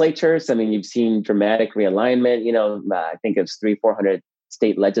legislatures, I mean, you've seen dramatic realignment. I think it's 300-400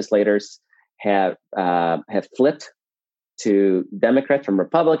 state legislators have flipped to Democrats from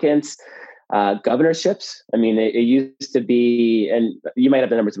Republicans. Governorships. I mean, it used to be, and you might have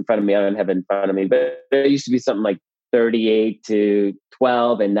the numbers in front of me. I don't have it in front of me, but it used to be something like 38-12,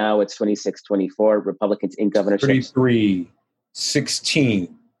 and now it's 26-24 Republicans in governorships. 33-16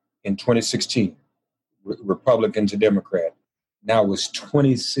 in 2016, Republican to Democrat. Now it's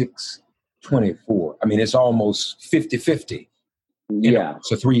 26-24. I mean, it's almost 50-50. Yeah.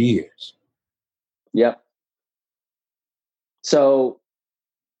 So 3 years. Yep. So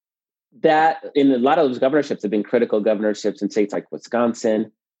that in a lot of those governorships have been critical governorships in states like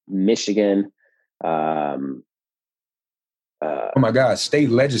Wisconsin, Michigan, oh my God, state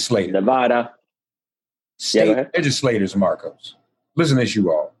legislators, Nevada, state legislators, Marcos. Listen to this,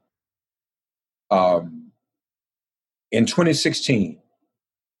 you all. In 2016,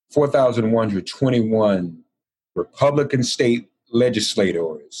 4,121 Republican state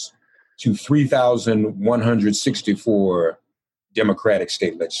legislators to 3,164 Democratic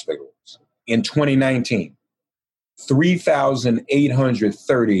state legislators. In 2019,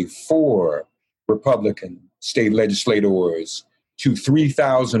 3,834 Republican state legislators to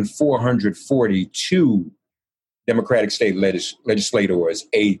 3,442 Democratic state legislators,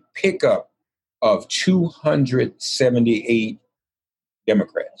 a pickup of 278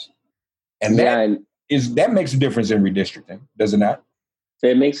 Democrats. And that makes a difference in redistricting, does it not?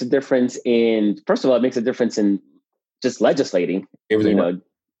 It makes a difference first of all, it makes a difference in just legislating. Everything.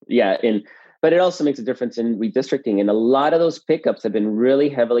 But it also makes a difference in redistricting. And a lot of those pickups have been really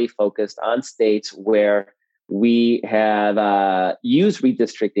heavily focused on states where we have used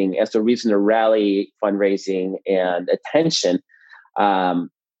redistricting as a reason to rally fundraising and attention.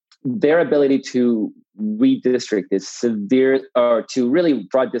 Their ability to redistrict is severe, or to really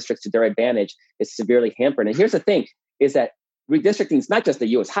draw districts to their advantage is severely hampered. And here's the thing, is that redistricting is not just the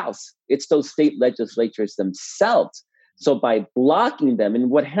U.S. House, it's those state legislatures themselves. So by blocking them, and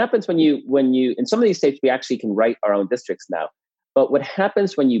what happens when you, in some of these states, we actually can write our own districts now. But what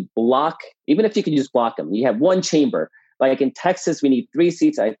happens when you block, even if you can just block them, you have one chamber. Like in Texas, we need 3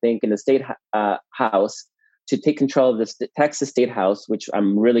 seats, I think, in the state house to take control of the Texas State House, which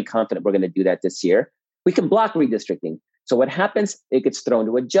I'm really confident we're going to do that this year. We can block redistricting. So what happens, it gets thrown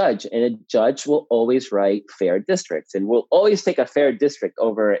to a judge, and a judge will always write fair districts, and will always take a fair district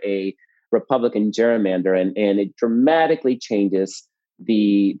over a Republican gerrymander, and it dramatically changes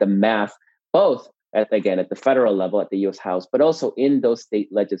the math, both at the federal level, at the U.S. House, but also in those state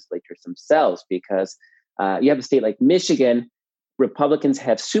legislatures themselves, because you have a state like Michigan, Republicans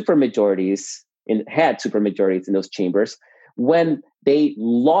have had supermajorities in those chambers when they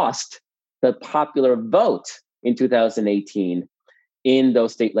lost the popular vote in 2018 in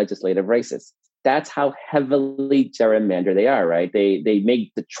those state legislative races. That's how heavily gerrymandered they are, right? They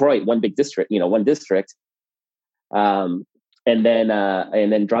make Detroit one big district, one district, and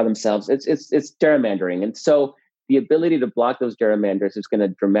then draw themselves. It's gerrymandering, and so the ability to block those gerrymanders is going to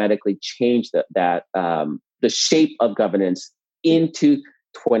dramatically change the shape of governance into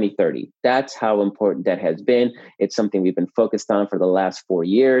 2030. That's how important that has been. It's something we've been focused on for the last 4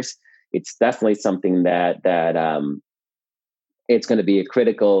 years. It's definitely something that it's going to be a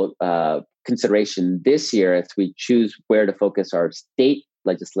critical consideration this year as we choose where to focus our state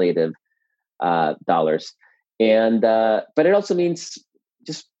legislative dollars. And but it also means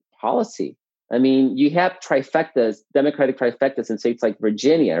just policy. I mean, you have trifectas, Democratic trifectas in states like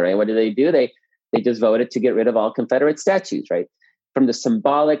Virginia, right? What do? They just voted to get rid of all Confederate statues, right? From the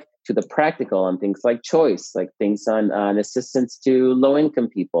symbolic to the practical on things like choice, like things on assistance to low-income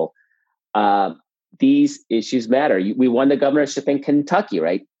people. These issues matter. We won the governorship in Kentucky,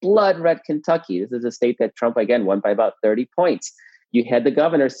 right? Blood red Kentucky. This is a state that Trump, again, won by about 30 points. You had the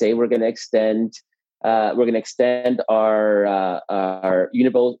governor say, we're going to extend our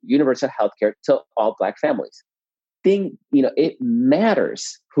universal health care to all Black families. It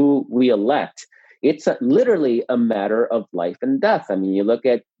matters who we elect. It's literally a matter of life and death. I mean, you look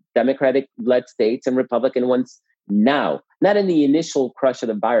at Democratic-led states and Republican ones now, not in the initial crush of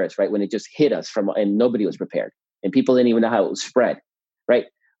the virus, right? When it just hit us and nobody was prepared and people didn't even know how it was spread, right?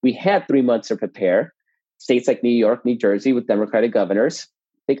 We had 3 months to prepare. States like New York, New Jersey with Democratic governors,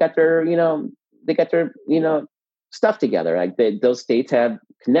 they got their stuff together. Like those states have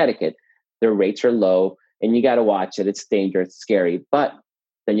Connecticut, their rates are low and you got to watch it. It's dangerous, it's scary. But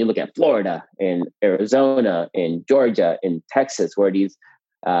then you look at Florida and Arizona and Georgia and Texas, where these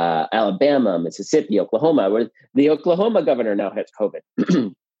Alabama, Mississippi, Oklahoma, where the Oklahoma governor now has COVID,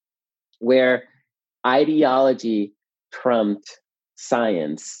 where ideology trumped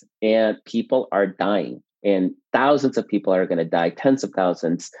science and people are dying, and thousands of people are going to die, tens of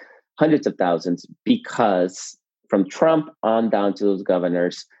thousands, hundreds of thousands, because from Trump on down to those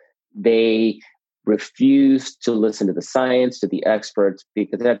governors, they refuse to listen to the science, to the experts,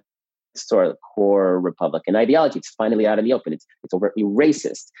 because that's sort of the core Republican ideology. It's finally out in the open. It's overtly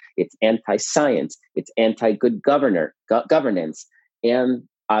racist. It's anti-science. It's anti-good governance. And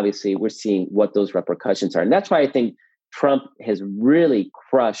obviously, we're seeing what those repercussions are. And that's why I think Trump has really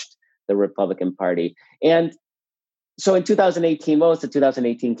crushed the Republican Party. And so in 2018, what was the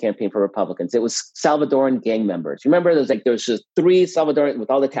 2018 campaign for Republicans? It was Salvadoran gang members. Remember, there was just 3 Salvadoran with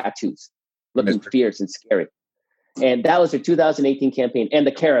all the tattoos, looking fierce and scary. And that was their 2018 campaign. And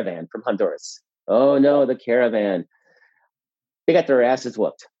the caravan from Honduras. Oh no, the caravan. They got their asses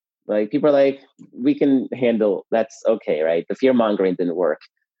whooped. Like, people are like, we can handle, that's okay, right? The fear mongering didn't work.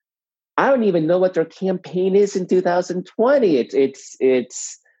 I don't even know what their campaign is in 2020.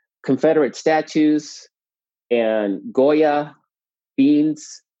 It's Confederate statues and Goya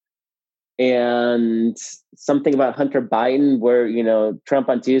beans and something about Hunter Biden, where, Trump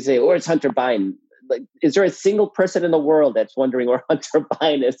on Tuesday, or it's Hunter Biden. like, is there a single person in the world that's wondering where Hunter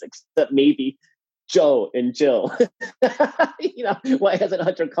Biden is, except maybe Joe and Jill? Why hasn't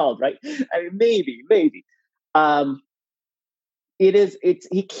Hunter called, right? I mean, maybe.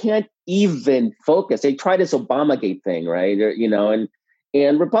 He can't even focus. They tried this Obamagate thing, right?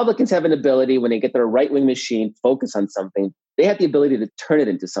 And Republicans have an ability, when they get their right-wing machine focus on something, they have the ability to turn it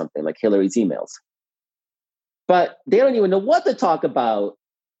into something like Hillary's emails. But they don't even know what to talk about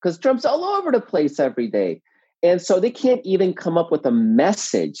because Trump's all over the place every day. And so they can't even come up with a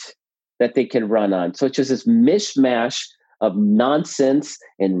message that they can run on. So it's just this mishmash of nonsense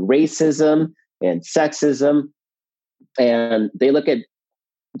and racism and sexism. And they look at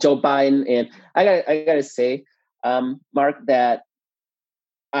Joe Biden, and I gotta say, Mark, that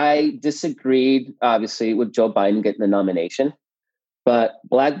I disagreed, obviously, with Joe Biden getting the nomination, but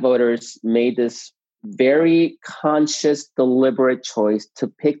Black voters made this very conscious, deliberate choice to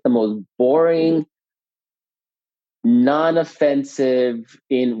pick the most boring, non-offensive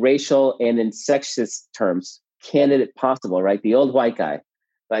in racial and in sexist terms candidate possible, right? The old white guy,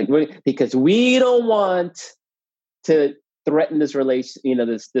 because we don't want to threaten this relation,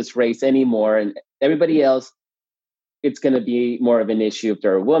 this race anymore, and everybody else, it's going to be more of an issue if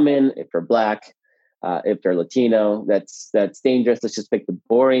they're a woman, if they're Black, if they're Latino. That's dangerous. Let's just pick the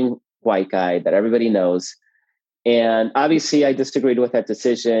boring white guy that everybody knows. And obviously, I disagreed with that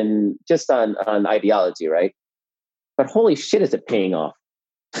decision just on ideology, right? But holy shit, is it paying off?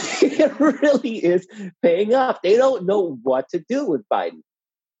 It really is paying off. They don't know what to do with Biden.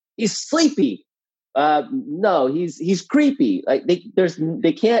 He's sleepy. No, he's creepy. Like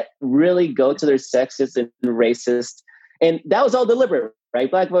they can't really go to their sexist and racist, and that was all deliberate,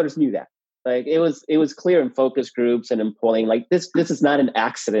 right? Black voters knew that. Like it was clear in focus groups and in polling. Like this is not an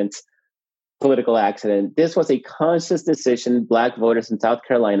accident, political accident. This was a conscious decision Black voters in South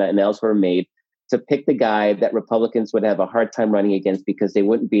Carolina and elsewhere made to pick the guy that Republicans would have a hard time running against because they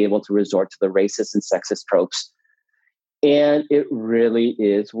wouldn't be able to resort to the racist and sexist tropes. And it really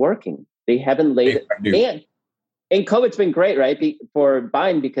is working. They haven't laid it. And COVID's been great, right, for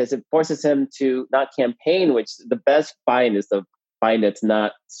Biden, because it forces him to not campaign, which the best Biden is the Biden that's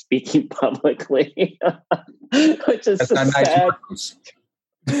not speaking publicly, which is the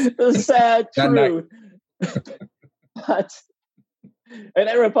sad truth. And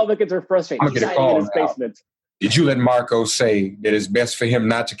then Republicans are frustrated. I'm going to get a call now. Did you let Marco say that it's best for him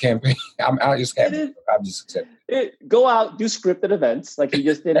not to campaign? I'm just accepting. Go out, do scripted events, like he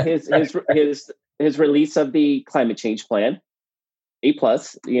just did his release of the climate change plan. A+.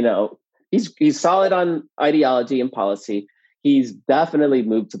 He's solid on ideology and policy. He's definitely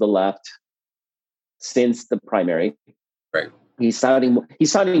moved to the left since the primary. Right. He's sounding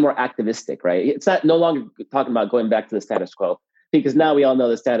more activistic, right? It's no longer talking about going back to the status quo, because now we all know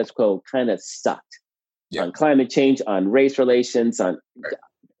the status quo kind of sucked. Yeah. On climate change, on race relations, on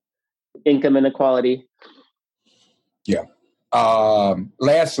income inequality. Yeah.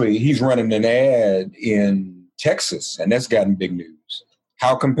 Lastly, he's running an ad in Texas, and that's gotten big news.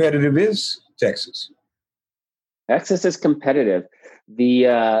 How competitive is Texas? Texas is competitive.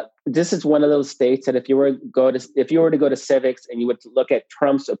 This is one of those states that if you were to go to civics and you would look at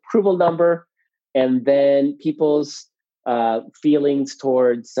Trump's approval number and then people's feelings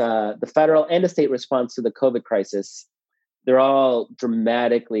towards the federal and the state response to the COVID crisis, they're all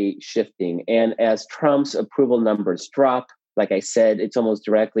dramatically shifting. And as Trump's approval numbers drop, like I said, it's almost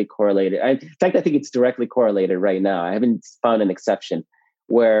directly correlated. In fact, I think it's directly correlated right now. I haven't found an exception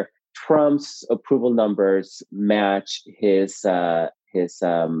where Trump's approval numbers match his share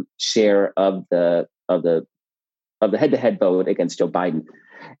of the head-to-head vote against Joe Biden.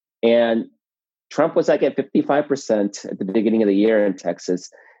 And Trump was like at 55% at the beginning of the year in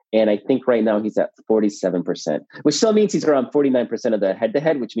Texas. And I think right now he's at 47%, which still means he's around 49% of the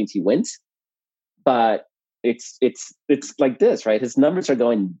head-to-head, which means he wins. But it's like this, right? His numbers are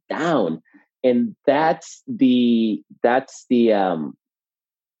going down. And that's the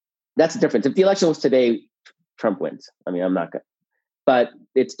difference. If the election was today, Trump wins. I mean, I'm not good. But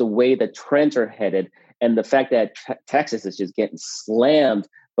it's the way the trends are headed. And the fact that Texas is just getting slammed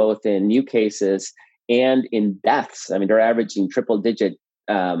both in new cases and in deaths. I mean, they're averaging triple-digit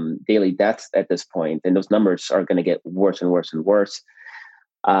daily deaths at this point, and those numbers are going to get worse and worse and worse.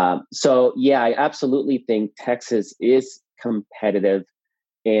 So, yeah, I absolutely think Texas is competitive.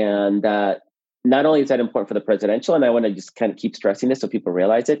 And not only is that important for the presidential, and I want to just kind of keep stressing this so people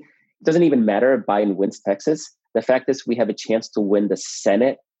realize it, it doesn't even matter if Biden wins Texas. The fact is we have a chance to win the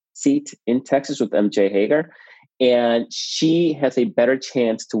Senate seat in Texas with MJ Hager. And she has a better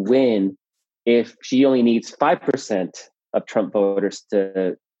chance to win if she only needs 5% of Trump voters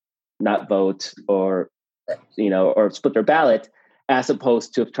to not vote or split their ballot, as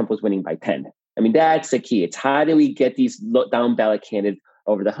opposed to if Trump was winning by 10. I mean, that's the key. It's how do we get these down ballot candidates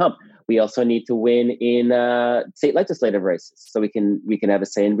over the hump? We also need to win in state legislative races so we can have a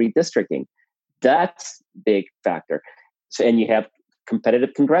say in redistricting. That's a big factor. So, and you have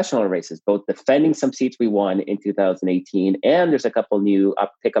competitive congressional races, both defending some seats we won in 2018, and there's a couple new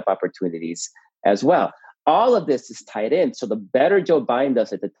pickup opportunities as well. All of this is tied in. So the better Joe Biden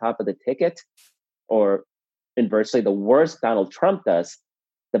does at the top of the ticket, or inversely, the worse Donald Trump does,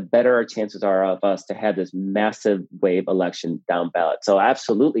 the better our chances are of us to have this massive wave election down ballot. So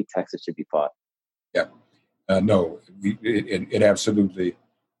absolutely, Texas should be fought. Yeah. No, it absolutely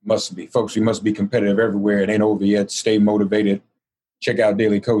must be. Folks, we must be competitive everywhere. It ain't over yet. Stay motivated. Check out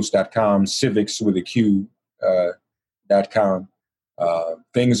dailykos.com, civics with a Q.com.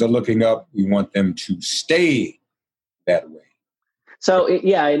 Things are looking up. We want them to stay that way. So,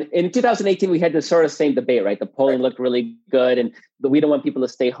 in 2018, we had this sort of same debate, right? The polling looked really good, and we don't want people to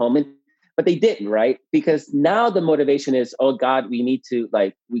stay home. But they didn't, right? Because now the motivation is, oh, God, we need to,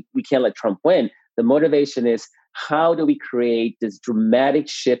 we can't let Trump win. The motivation is, how do we create this dramatic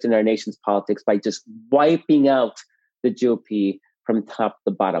shift in our nation's politics by just wiping out the GOP from top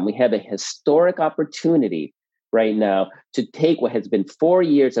to bottom? We have a historic opportunity right now to take what has been 4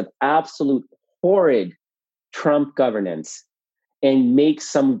 years of absolute horrid Trump governance and make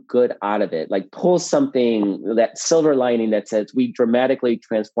some good out of it. Like pull something, that silver lining that says we dramatically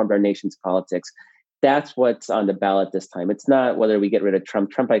transformed our nation's politics. That's what's on the ballot this time. It's not whether we get rid of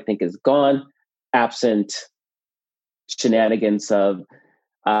Trump. Trump, I think, is gone, absent shenanigans of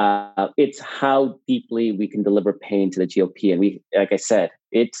it's how deeply we can deliver pain to the GOP. And we, like I said,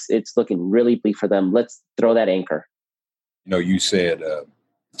 it's looking really bleak for them. Let's throw that anchor. You said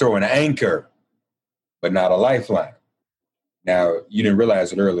throw an anchor, but not a lifeline. Now, you didn't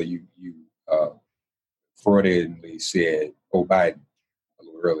realize it earlier. You Freudianly said, "Oh, Biden," a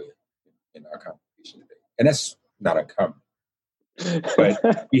little earlier in our conversation today, and that's not uncommon.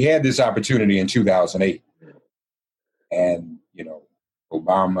 But we had this opportunity in 2008, and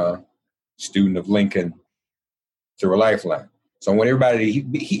Obama, student of Lincoln, threw a lifeline. So when everybody,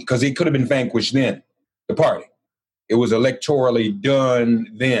 because he could have been vanquished then, the party, it was electorally done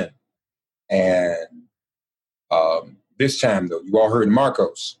then, and this time, though, you all heard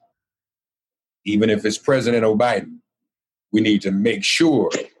Marcos. Even if it's President Biden, we need to make sure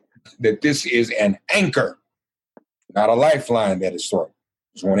that this is an anchor, not a lifeline that is thrown.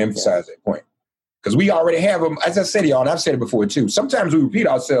 Just want to emphasize that point. Because we already have them, as I said to y'all, and I've said it before too, sometimes we repeat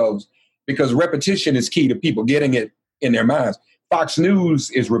ourselves because repetition is key to people getting it in their minds. Fox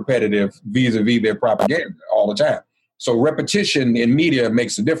News is repetitive vis-a-vis their propaganda all the time. So repetition in media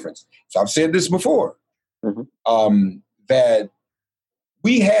makes a difference. So I've said this before. Mm-hmm. That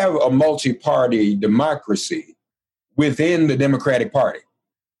we have a multi-party democracy within the Democratic Party.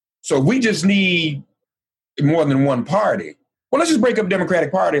 So we just need more than one party. Well, let's just break up Democratic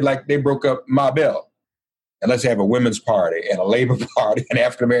Party like they broke up Ma Bell. And let's have a women's party and a Labor Party and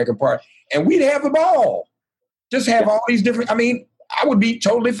African-American party. And we'd have them all. Just have all these different, I would be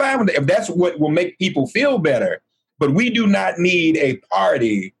totally fine with it if that's what will make people feel better. But we do not need a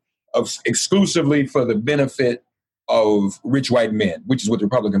party exclusively for the benefit of rich white men, which is what the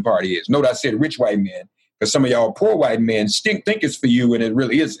Republican Party is. Note I said rich white men, because some of y'all poor white men think it's for you, and it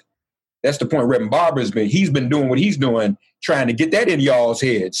really isn't. That's the point Reverend Barber's been. He's been doing what he's doing, trying to get that in y'all's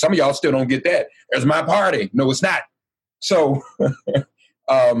heads. Some of y'all still don't get that. There's my party. No, it's not. So,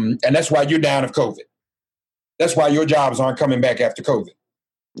 and that's why you're down of COVID. That's why your jobs aren't coming back after COVID.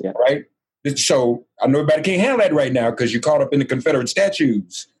 Yeah. Right? So I know everybody can't handle that right now because you're caught up in the Confederate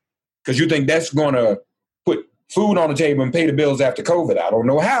statues, because you think that's going to put food on the table and pay the bills after COVID. I don't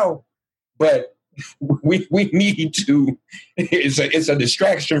know how, but we need to. It's a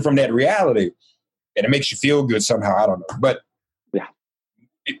distraction from that reality, and it makes you feel good somehow. I don't know, but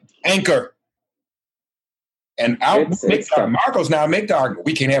anchor. And Marcos now make the argument.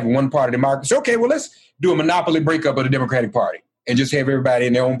 We can't have one party democracy. Okay, well, let's do a monopoly breakup of the Democratic Party and just have everybody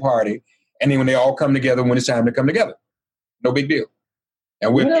in their own party. And then when they all come together, when it's time to come together, no big deal.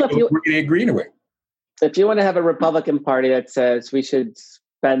 And we agree anyway. If you want to have a Republican Party that says we should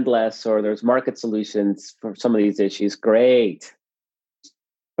spend less or there's market solutions for some of these issues, great.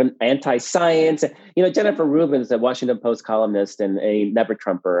 But anti-science, Jennifer Rubin is a Washington Post columnist and a never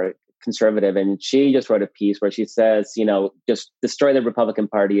Trumper, conservative, and she just wrote a piece where she says, just destroy the Republican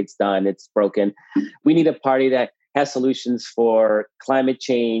Party. It's done. It's broken. We need a party that has solutions for climate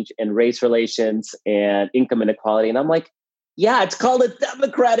change and race relations and income inequality. And I'm like, yeah, it's called a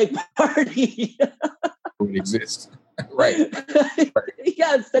Democratic Party. It exists. Right.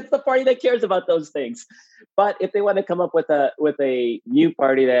 Yes, that's the party that cares about those things. But if they want to come up with a new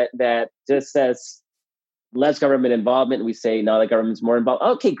party that just says less government involvement, we say no, the government's more involved.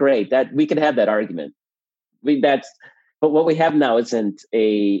 Okay, great. That we can have that argument. But what we have now isn't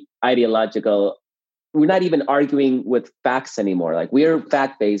a ideological. We're not even arguing with facts anymore. Like, we're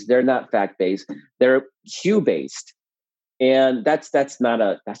fact-based, they're not fact-based. They're hue-based. And that's just not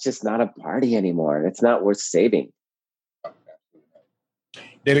a party anymore. It's not worth saving.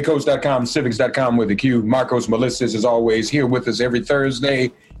 DailyCoast.com, civics.com with the Q. Marcos Melisses is always here with us every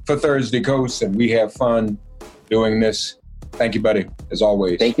Thursday for Thursday Coast, and we have fun doing this. Thank you, buddy, as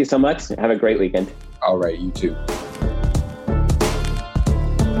always. Thank you so much. Have a great weekend. All right, you too.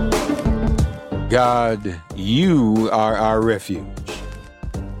 God, you are our refuge.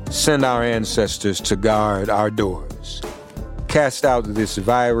 Send our ancestors to guard our doors. Cast out this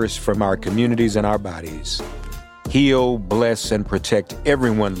virus from our communities and our bodies. Heal, bless, and protect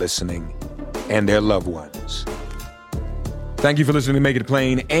everyone listening and their loved ones. Thank you for listening to Make It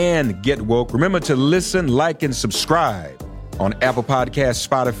Plain and Get Woke. Remember to listen, like, and subscribe on Apple Podcasts,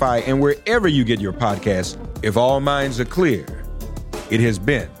 Spotify, and wherever you get your podcasts. If all minds are clear, it has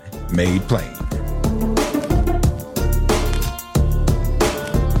been made plain.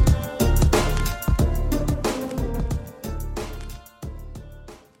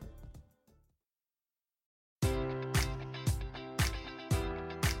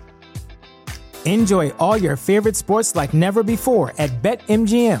 Enjoy all your favorite sports like never before at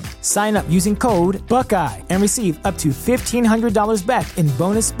BetMGM. Sign up using code Buckeye and receive up to $1,500 back in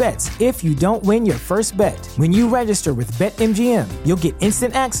bonus bets if you don't win your first bet. When you register with BetMGM, you'll get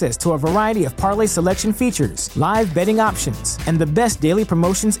instant access to a variety of parlay selection features, live betting options, and the best daily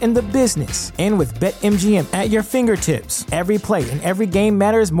promotions in the business. And with BetMGM at your fingertips, every play and every game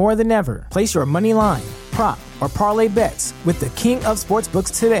matters more than ever. Place your money line, prop, or parlay bets with the king of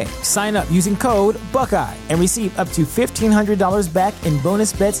sportsbooks today. Sign up using code Buckeye and receive up to $1,500 back in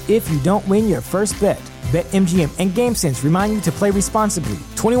bonus bets if you don't win your first bet. BetMGM and GameSense remind you to play responsibly.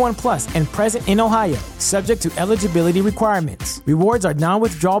 21 plus and present in Ohio, subject to eligibility requirements. Rewards are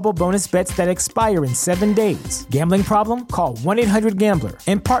non-withdrawable bonus bets that expire in 7 days. Gambling problem? Call 1-800-GAMBLER.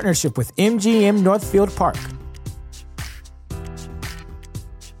 In partnership with MGM Northfield Park.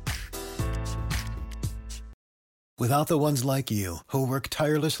 Without the ones like you, who work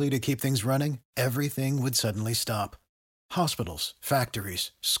tirelessly to keep things running, everything would suddenly stop. Hospitals, factories,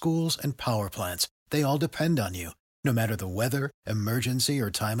 schools, and power plants, they all depend on you. No matter the weather, emergency,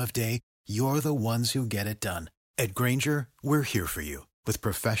 or time of day, you're the ones who get it done. At Grainger, we're here for you with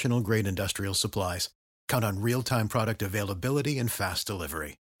professional-grade industrial supplies. Count on real-time product availability and fast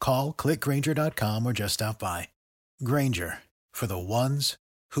delivery. Call, click Grainger.com, or just stop by. Grainger, for the ones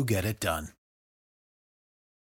who get it done.